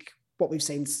don't think what we've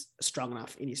seen is strong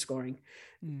enough in his scoring.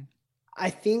 I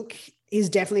think he's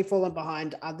definitely fallen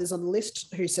behind others on the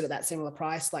list who sit at that similar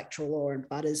price, like Treloar and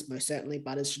Butters. Most certainly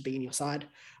Butters should be in your side.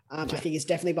 I think he's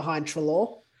definitely behind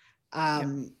Treloar,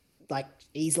 like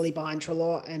easily behind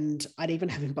Treloar. And I'd even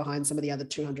have him behind some of the other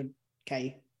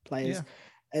 200K players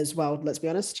as well, let's be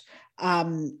honest.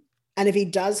 And if he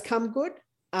does come good,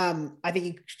 I think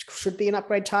he should be an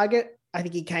upgrade target. I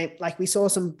think he came, like we saw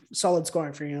some solid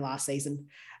scoring from him last season,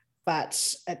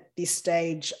 but at this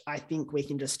stage, I think we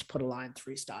can just put a line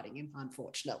through starting him,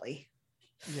 unfortunately.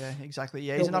 Yeah, exactly.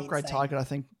 Yeah, he's an upgrade target, I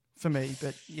think, for me,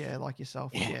 but yeah, like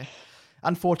yourself. Yeah.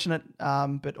 Unfortunate,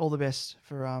 but all the best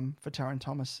for Taron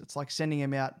Thomas. It's like sending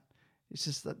him out. It's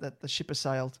just that the ship has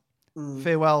sailed.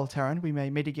 Farewell, Taron. We may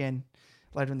meet again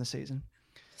later in the season.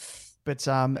 But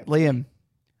Liam,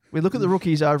 we look at the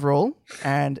rookies overall,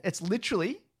 and it's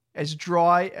literally as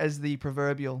dry as the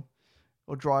proverbial,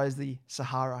 or dry as the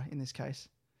Sahara in this case.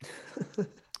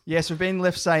 Yes, we've been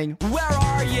left saying, where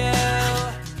are you?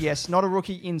 Yes, not a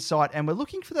rookie in sight. And we're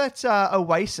looking for that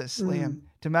oasis, Liam,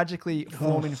 to magically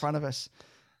form in front of us.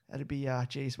 That'd be,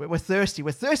 we're thirsty.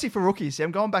 We're thirsty for rookies.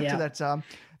 I'm going back to that,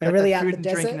 we're really out food in the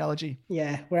and desert. drink analogy.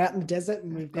 Yeah, we're out in the desert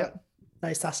and we've got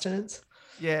no sustenance.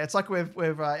 Yeah, it's like we've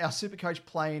our SuperCoach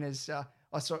plane is,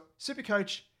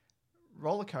 SuperCoach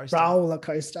roller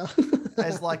coaster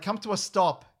has like come to a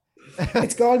stop.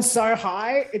 It's gone so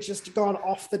high, it's just gone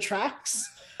off the tracks,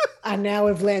 and now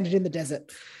we've landed in the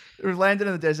desert. We've landed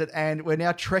in the desert, and we're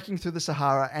now trekking through the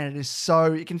Sahara, and it is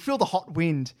so you can feel the hot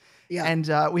wind. Yeah, and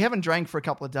we haven't drank for a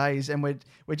couple of days, and we're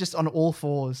just on all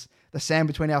fours. The sand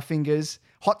between our fingers,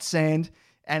 hot sand,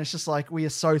 and it's just like we are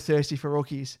so thirsty for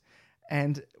rookies.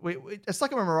 And it's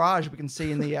like a mirage we can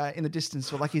see in the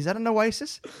distance. We're like, is that an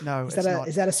oasis? No, it's not.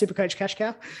 Is that a SuperCoach cash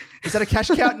cow? Is that a cash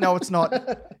cow? No, it's not.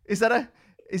 Is that a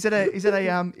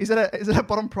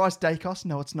bottom price Dacos?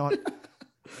 No, it's not.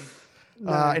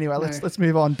 Anyway, let's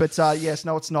move on. But yes,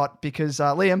 no, it's not, because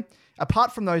Liam,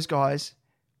 apart from those guys,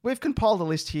 we've compiled a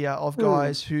list here of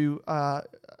guys who we're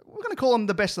going to call them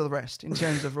the best of the rest in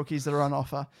terms of rookies that are on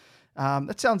offer.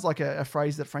 That sounds like a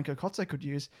phrase that Franco Cozze could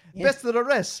use. Yeah. Best of the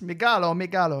rest,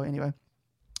 Migalo. Anyway,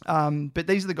 but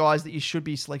these are the guys that you should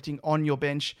be selecting on your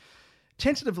bench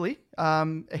tentatively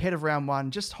ahead of round one.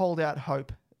 Just hold out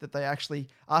hope that they actually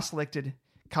are selected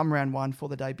come round one for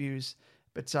the debuts.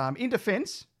 But in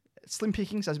defence, slim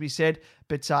pickings, as we said.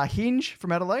 But Hinge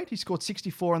from Adelaide, he scored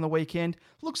 64 on the weekend.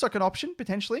 Looks like an option,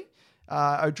 potentially.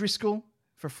 O'Driscoll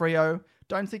for Freo.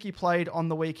 Don't think he played on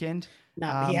the weekend.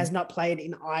 No, he has not played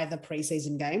in either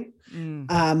preseason game.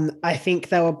 I think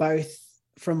they were both,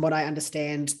 from what I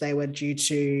understand, they were due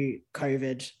to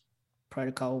COVID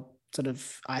protocol sort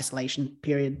of isolation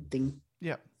period thing.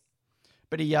 Yeah.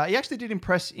 But he actually did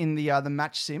impress in the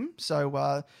match sim.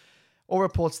 So all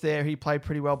reports there, he played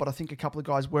pretty well, but I think a couple of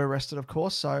guys were arrested, of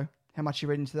course. So how much you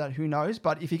read into that, who knows?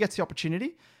 But if he gets the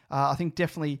opportunity, I think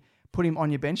definitely put him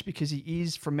on your bench, because he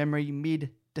is, from memory,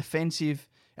 mid-defensive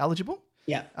eligible.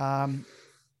 Yeah.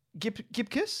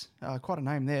 Gibkis, quite a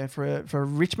name there for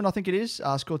Richmond, I think it is.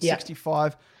 Scored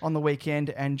 65 on the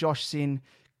weekend, and Josh Sin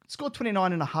scored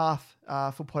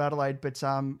 29.5 for Port Adelaide. But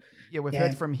we've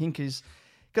heard from Hinkers.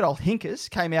 Good old Hinkers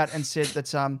came out and said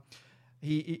that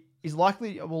he is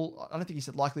likely. Well, I don't think he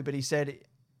said likely, but he said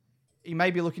he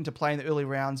may be looking to play in the early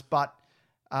rounds, but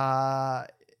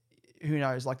who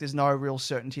knows? Like, there's no real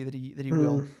certainty that he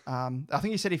will. I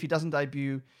think he said if he doesn't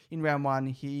debut in round one,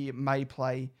 he may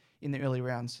play in the early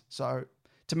rounds. So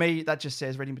to me, that just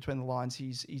says, reading between the lines,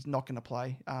 he's not going to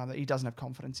play. That he doesn't have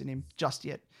confidence in him just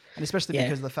yet, and especially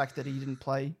because of the fact that he didn't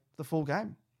play the full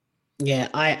game. Yeah,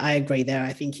 I agree there.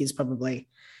 I think he's probably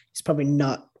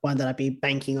not one that I'd be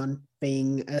banking on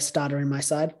being a starter in my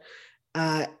side.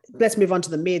 Let's move on to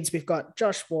the mids. We've got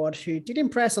Josh Ward, who did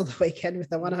impress on the weekend with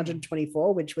the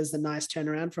 124, which was a nice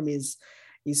turnaround from his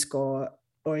score,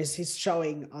 or his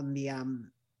showing on the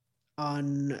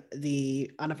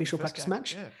unofficial practice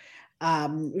match. Yeah.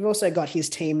 We've also got his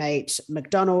teammate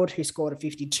McDonald, who scored a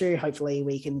 52. Hopefully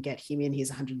we can get him in his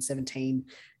 117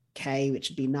 which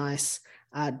would be nice.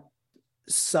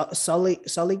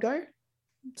 Soligo,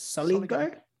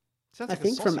 I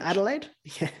think, from Adelaide.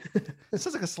 Yeah. It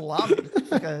sounds like a salami.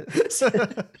 Like a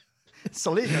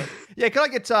Soligo. Yeah, can I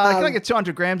get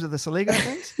 200 grams of the Soligo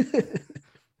things?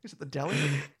 Is it the deli?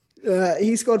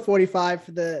 He scored 45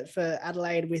 for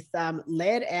Adelaide with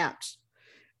Laird out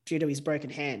due to his broken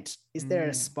hand. Is there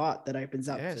a spot that opens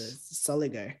up for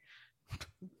Soligo?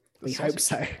 We hope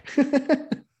so.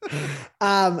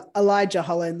 Elijah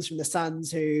Hollins from the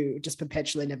Suns, who just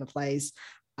perpetually never plays.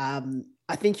 I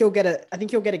think he'll get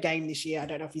a game this year. I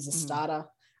don't know if he's a starter.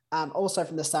 Also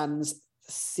from the Suns,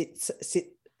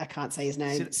 I can't say his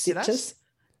name. Sitas.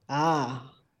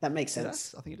 That makes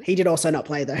sense. I think he did also not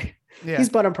play though. Yeah. He's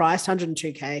bottom priced,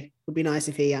 102K. Would be nice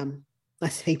if he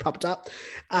popped up.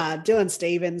 Dylan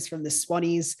Stevens from the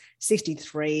Swannies,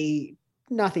 63.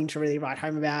 Nothing to really write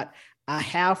home about.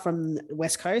 Howe from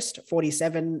West Coast,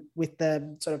 47, with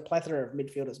the sort of plethora of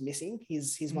midfielders missing.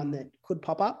 He's one that could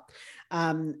pop up.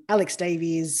 Alex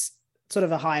Davies, sort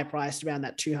of a higher price, around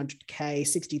that 200K,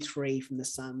 63 from the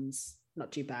Suns.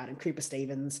 Not too bad. And Cooper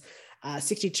Stevens,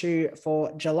 62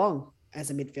 for Geelong as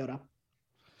a midfielder.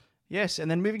 Yes,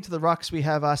 and then moving to the rucks, we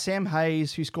have Sam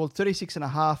Hayes, who scored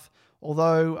 36.5,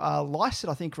 although Lycett,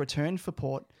 I think, returned for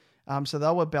Port. So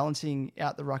they were balancing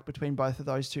out the ruck between both of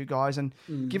those two guys. And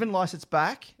given Lycett's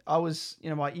back, I was,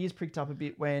 my ears pricked up a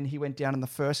bit when he went down in the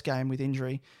first game with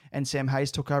injury and Sam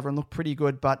Hayes took over and looked pretty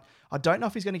good. But I don't know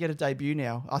if he's going to get a debut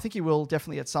now. I think he will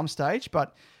definitely at some stage,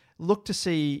 but look to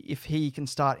see if he can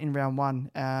start in round one.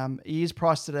 He is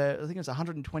priced at I think it's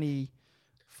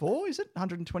 124, is it?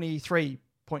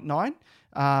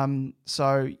 123.9.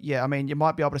 So, yeah, I mean, you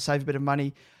might be able to save a bit of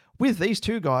money. With these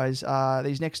two guys,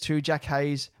 these next two, Jack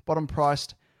Hayes, bottom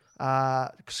priced,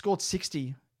 scored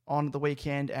 60 on the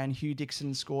weekend, and Hugh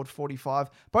Dixon scored 45.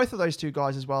 Both of those two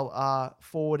guys as well are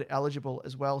forward eligible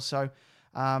as well. So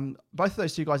both of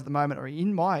those two guys at the moment are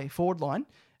in my forward line,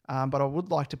 but I would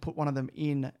like to put one of them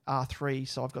in R3.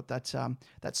 So I've got that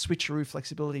switcheroo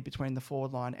flexibility between the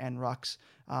forward line and rucks.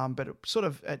 But it sort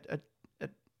of it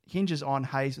hinges on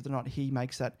Hayes whether or not he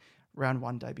makes that round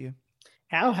one debut.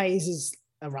 How Hayes is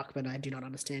a ruckman, I do not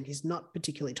understand. He's not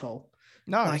particularly tall.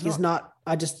 No, he's not.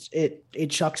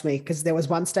 It shocked me because there was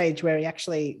one stage where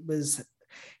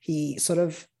he sort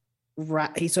of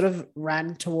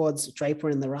ran towards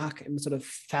Draper in the ruck and sort of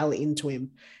fell into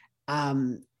him.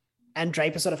 And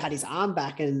Draper sort of had his arm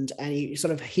back and he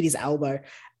sort of hit his elbow.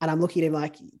 And I'm looking at him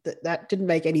like, that didn't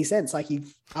make any sense. Like, you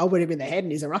elbowed him in the head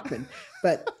and he's a ruckman,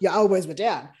 but your elbows were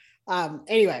down.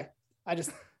 Anyway, I just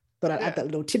thought I'd add that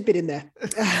little tidbit in there.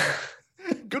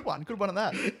 Good one on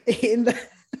that.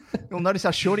 You'll notice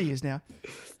how short he is now.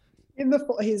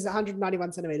 He's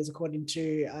 191 centimeters according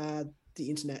to the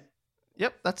internet.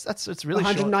 Yep, it's really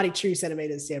 192 short.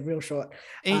 centimeters. Yeah, real short.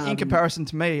 In comparison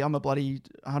to me, I'm a bloody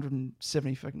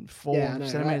 174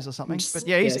 centimeters or something. But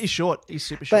yeah, he's short. He's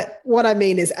super short. But what I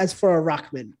mean is, as for a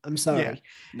ruckman, I'm sorry. Yeah.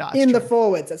 No, in the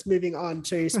forwards, that's moving on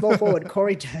to small forward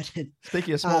Corey Durden.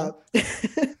 Speaking of small.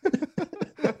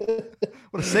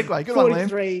 What a segue. Good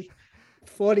 43, one,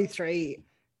 43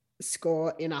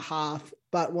 score in a half,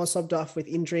 but was subbed off with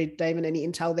injury. Damon, any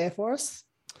intel there for us?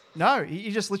 No, he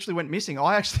just literally went missing.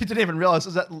 I actually didn't even realize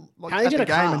it was at he did a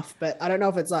calf, but I don't know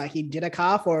if it's like he did a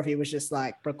calf or if he was just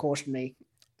like precautionary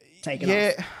taken off.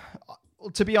 Yeah,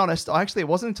 to be honest, it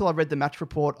wasn't until I read the match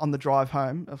report on the drive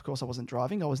home. Of course, I wasn't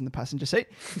driving. I was in the passenger seat.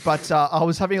 But I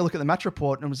was having a look at the match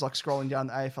report and was like scrolling down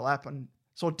the AFL app and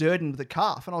saw Durden with a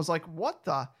calf. And I was like, what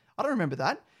the? I don't remember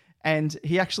that. And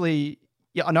he actually,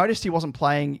 I noticed he wasn't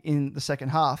playing in the second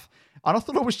half. And I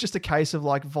thought it was just a case of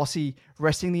like Vossi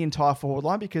resting the entire forward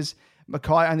line because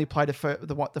Mackay only played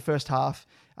the first half.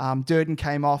 Durden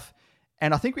came off.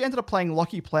 And I think we ended up playing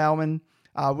Lockie Plowman,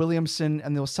 Williamson,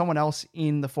 and there was someone else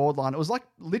in the forward line. It was like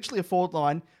literally a forward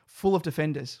line full of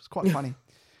defenders. It was quite funny.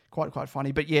 Quite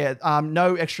funny. But yeah,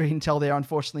 no extra intel there,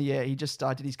 unfortunately. Yeah, he just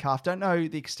did his calf. Don't know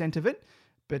the extent of it,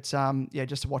 but yeah,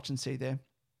 just to watch and see there.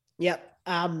 Yep.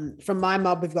 From my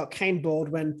mob, we've got Kane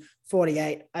Baldwin,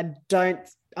 48.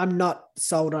 I'm not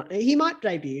sold on. He might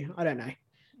debut. I don't know.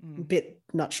 Bit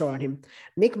not sure on him.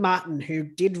 Nick Martin, who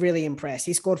did really impress.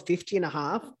 He scored 50 and a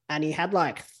half and he had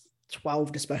like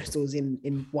 12 disposals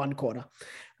in one quarter.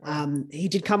 Wow. He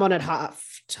did come on at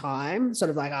half time,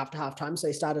 sort of like after half time. So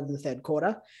he started in the third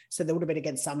quarter. So there would have been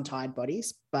against some tired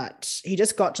bodies, but he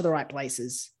just got to the right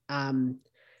places,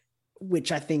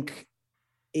 which I think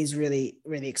is really,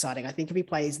 really exciting. I think if he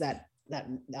plays that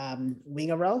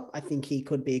winger role, I think he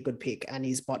could be a good pick, and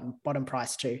he's bottom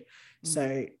price too.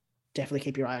 So definitely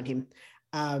keep your eye on him.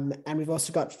 And we've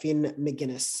also got Finn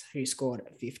McGuinness, who scored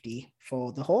 50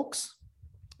 for the Hawks.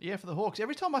 Yeah, for the Hawks.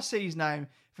 Every time I see his name,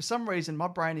 for some reason, my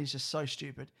brain is just so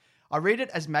stupid. I read it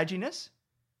as Maginus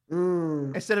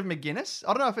instead of McGuinness.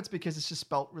 I don't know if it's because it's just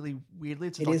spelt really weirdly.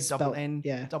 It's like double N,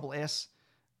 double S.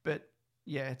 But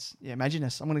yeah, it's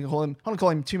Maginus. I'm going to call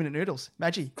him 2 Minute Noodles.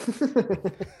 Maggie.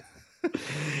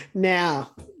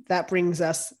 Now, that brings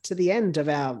us to the end of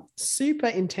our super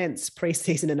intense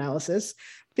preseason analysis.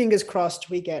 Fingers crossed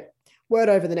we get word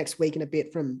over the next week and a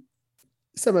bit from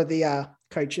some of the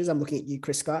coaches. I'm looking at you,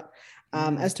 Chris Scott,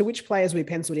 as to which players we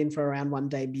penciled in for a round one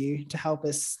debut to help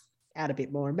us out a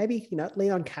bit more. And maybe,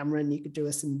 Leon Cameron, you could do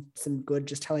us some good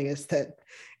just telling us that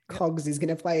Cogs is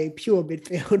going to play pure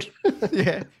midfield.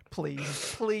 Yeah,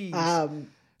 please.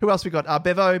 Who else we got?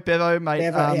 Bevo,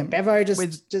 mate. Bevo,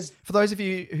 just for those of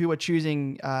you who are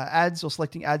choosing ads or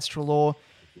selecting ads to law,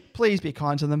 please be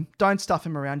kind to them. Don't stuff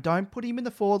him around. Don't put him in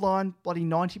the forward line bloody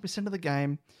 90% of the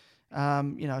game.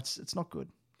 It's not good.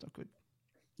 It's not good.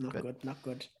 Not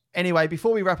good. Anyway,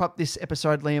 before we wrap up this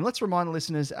episode, Liam, let's remind the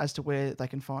listeners as to where they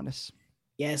can find us.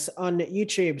 Yes, on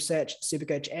YouTube, search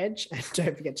SuperCoach Edge, and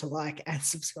don't forget to like and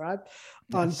subscribe.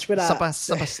 On Twitter,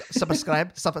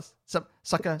 subscribe.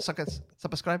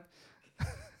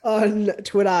 On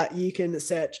Twitter, you can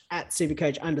search at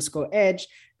SuperCoach_Edge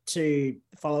to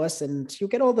follow us, and you'll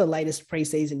get all the latest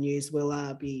preseason news.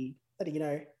 We'll be letting you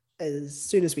know as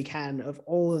soon as we can of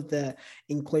all of the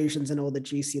inclusions and all the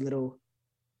juicy little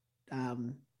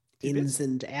ins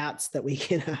and outs that we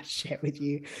can share with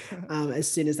you as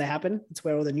soon as they happen. It's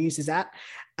where all the news is at.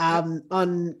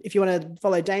 If you want to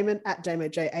follow Damon at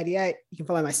DamoJ88, you can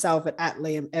follow myself at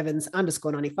Liam Evans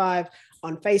 _95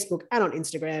 on Facebook and on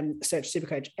Instagram. Search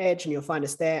SuperCoach Edge and you'll find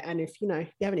us there. And if you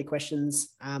have any questions,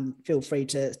 feel free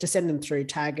to send them through,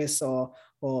 tag us or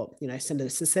send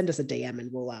us a DM,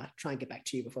 and we'll try and get back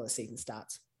to you before the season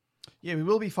starts. Yeah, we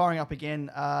will be firing up again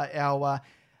our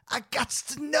I got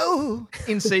to know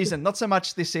in season, not so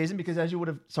much this season because as you would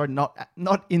have,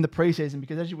 not in the preseason,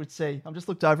 because as you would see, I've just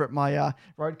looked over at my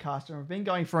roadcaster and we've been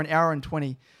going for an hour and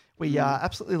 20. We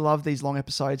absolutely love these long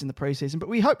episodes in the preseason, but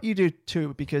we hope you do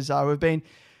too, because we've been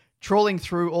trawling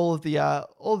through all of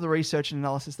the research and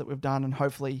analysis that we've done, and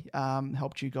hopefully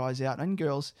helped you guys out and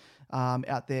girls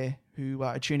out there who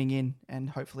are tuning in and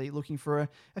hopefully looking for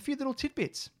a few little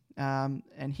tidbits and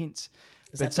hints.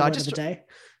 Is that the word of the day?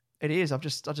 It is. I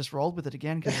just rolled with it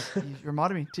again because you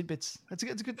reminded me. Tidbits. It's a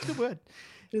good word.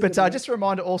 But just a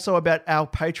reminder also about our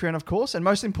Patreon, of course, and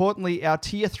most importantly, our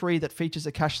Tier 3 that features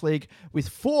a cash league with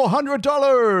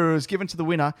 $400 given to the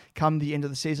winner come the end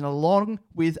of the season, along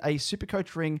with a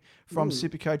SuperCoach ring from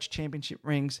SuperCoach Championship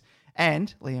Rings.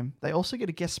 And, Liam, they also get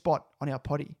a guest spot on our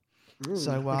potty.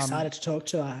 So I'm excited to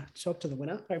talk to the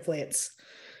winner. Hopefully it's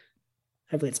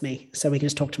me, so we can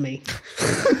just talk to me.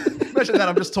 Imagine that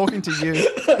I'm just talking to you.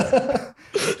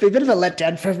 Be a bit of a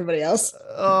letdown for everybody else.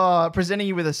 Presenting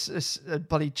you with a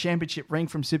bloody championship ring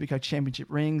from SuperCoach Championship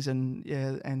Rings, and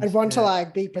I'd want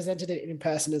to be presented in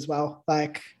person as well.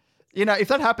 If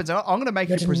that happens, I'm going to make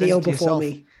you present it to yourself.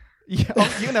 Me. Yeah, you're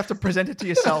going to have to present it to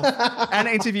yourself and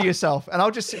interview yourself, and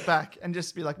I'll just sit back and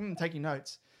just be like, taking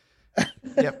notes.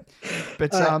 Yep.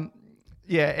 But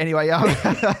anyway,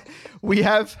 we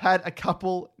have had a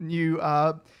couple new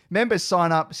members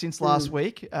sign up since last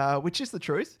week, which is the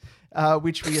truth,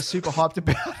 which we are super hyped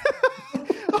about.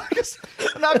 Because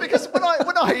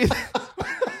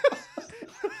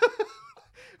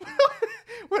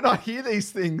when I hear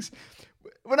these things,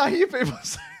 when I hear people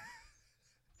say,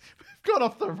 we've gone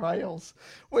off the rails,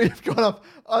 we've gone off,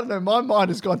 I don't know, my mind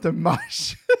has gone to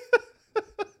mush.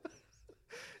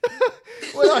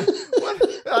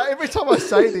 Every time I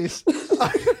say this,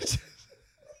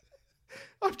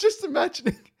 I'm just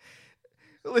imagining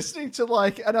listening to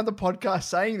another podcast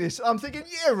saying this. I'm thinking,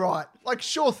 yeah, right.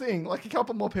 Sure thing. A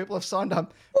couple more people have signed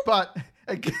up, but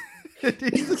again, it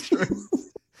is the truth.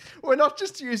 We're not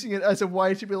just using it as a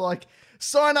way to be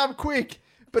sign up quick,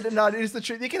 but no, it is the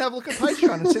truth. You can have a look at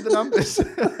Patreon and see the numbers.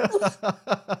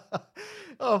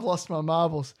 I've lost my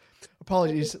marbles.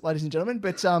 Apologies, ladies and gentlemen,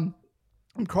 but I'm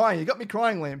crying. You got me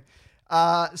crying, Liam.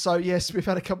 So yes, we've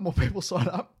had a couple more people sign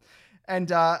up.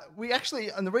 And we actually,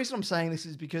 and the reason I'm saying this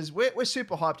is because we're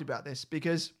super hyped about this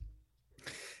because,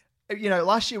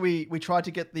 last year we tried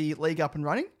to get the league up and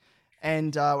running,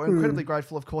 and we're incredibly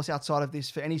grateful, of course, outside of this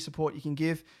for any support you can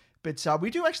give. But we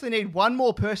do actually need one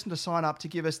more person to sign up to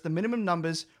give us the minimum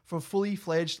numbers for a fully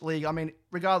fledged league. I mean,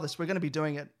 regardless, we're going to be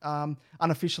doing it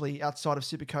unofficially outside of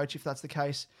SuperCoach if that's the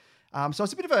case. So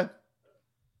it's a bit of a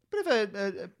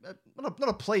not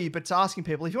a plea, but asking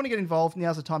people, if you want to get involved,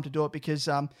 now's the time to do it because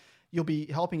you'll be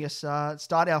helping us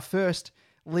start our first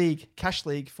league, cash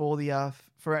league for the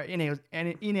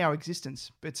in our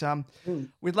existence. But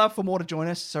we'd love for more to join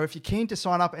us. So if you're keen to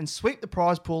sign up and sweep the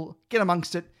prize pool, get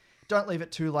amongst it. Don't leave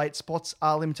it too late. Spots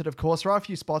are limited, of course. There are a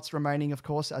few spots remaining, of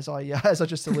course, as I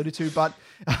just alluded to. But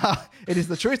it is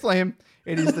the truth, Liam.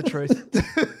 It is the truth.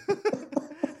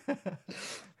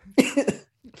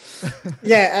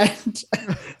 Yeah, and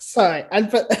sorry,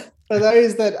 and for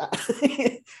those that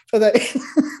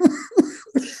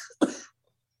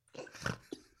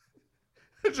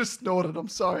I just snorted. I'm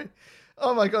sorry.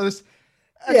 Oh my god, this.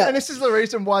 Yeah. And this is the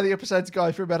reason why the episodes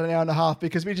go for about an hour and a half,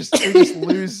 because we just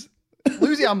lose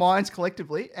our minds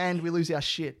collectively, and we lose our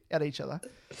shit at each other.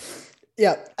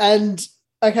 Yeah, and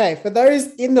okay, for those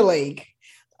in the league,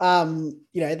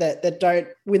 that don't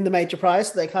win the major prize,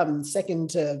 so they come second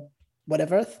to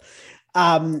whatever,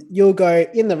 you'll go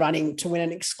in the running to win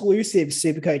an exclusive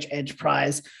SuperCoach Edge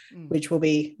prize, which will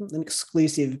be an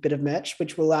exclusive bit of merch,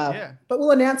 which will, but we'll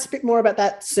announce a bit more about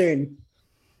that soon.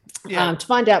 To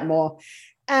find out more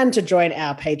and to join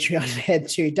our Patreon, head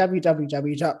to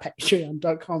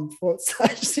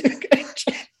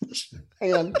www.patreon.com/SuperCoach.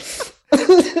 Hang on.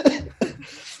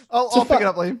 I'll pick it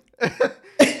up, Liam.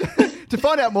 To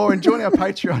find out more and join our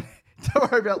Patreon,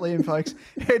 don't worry about Liam, folks.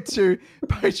 Head to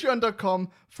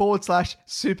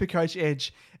patreon.com/SuperCoach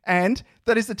Edge. And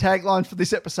that is the tagline for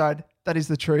this episode. That is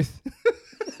the truth.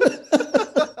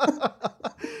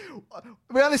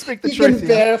 We only speak the truth.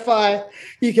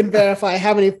 You can verify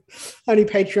how many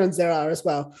Patreons there are as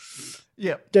well.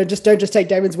 Yeah. Don't just take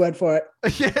Damon's word for it.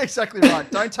 Yeah, exactly right.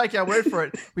 Don't take our word for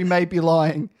it. We may be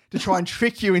lying to try and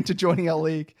trick you into joining our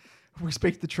league. We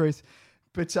speak the truth.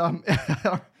 But it's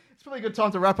probably a good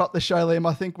time to wrap up the show, Liam.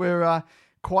 I think we're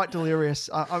quite delirious.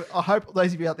 I hope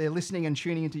those of you out there listening and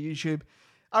tuning into YouTube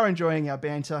are enjoying our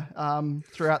banter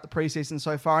throughout the preseason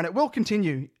so far, and it will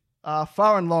continue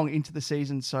far and long into the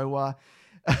season. So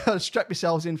strap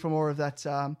yourselves in for more of that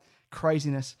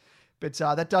craziness. But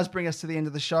that does bring us to the end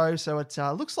of the show. So it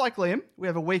looks like, Liam, we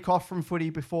have a week off from footy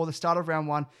before the start of round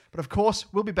one. But of course,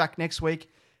 we'll be back next week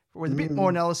with a bit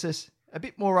more analysis, a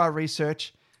bit more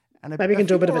research. And maybe we can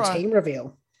do a bit of a team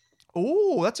reveal.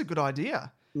 Oh, that's a good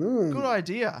idea. Good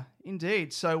idea,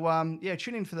 indeed. So,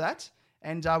 tune in for that.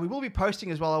 And we will be posting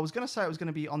as well. I was going to say it was going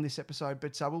to be on this episode,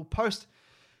 but we'll post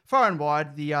far and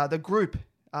wide the group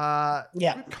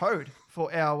group code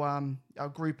for our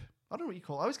group. I don't know what you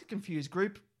call it. I always get confused.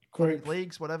 Group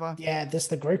leagues, whatever. Yeah, just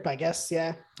the group, I guess.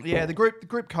 Yeah. Yeah, the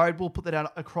group code. We'll put that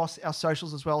out across our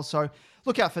socials as well. So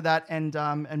look out for that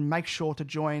and make sure to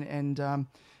join, and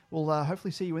we'll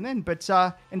hopefully see you in then. But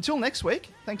until next week,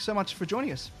 thanks so much for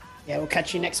joining us. Yeah, we'll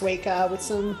catch you next week with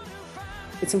some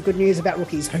good news about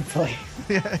rookies, hopefully.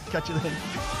 Yeah, catch you then.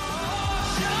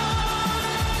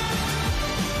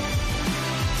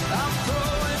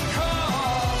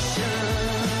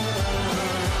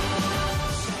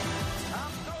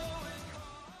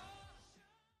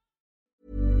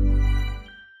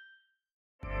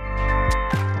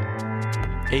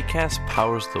 Acast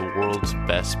powers the world's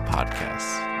best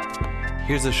podcasts.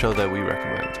 Here's a show that we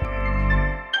recommend.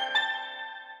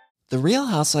 The Real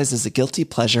Housewives is a guilty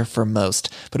pleasure for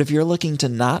most, but if you're looking to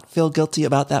not feel guilty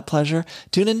about that pleasure,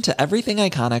 tune in to Everything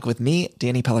Iconic with me,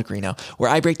 Danny Pellegrino, where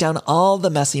I break down all the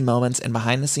messy moments and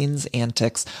behind-the-scenes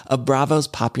antics of Bravo's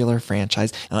popular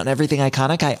franchise. And on Everything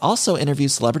Iconic, I also interview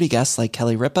celebrity guests like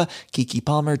Kelly Ripa, Keke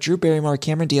Palmer, Drew Barrymore,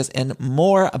 Cameron Diaz, and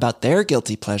more about their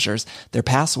guilty pleasures, their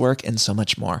past work, and so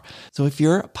much more. So if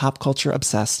you're pop culture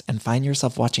obsessed and find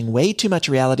yourself watching way too much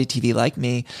reality TV like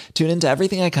me, tune into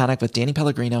Everything Iconic with Danny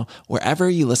Pellegrino, wherever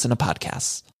you listen to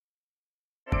podcasts.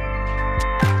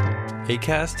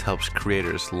 Acast helps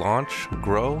creators launch,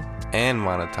 grow, and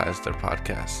monetize their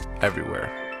podcasts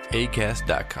everywhere.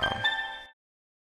 Acast.com.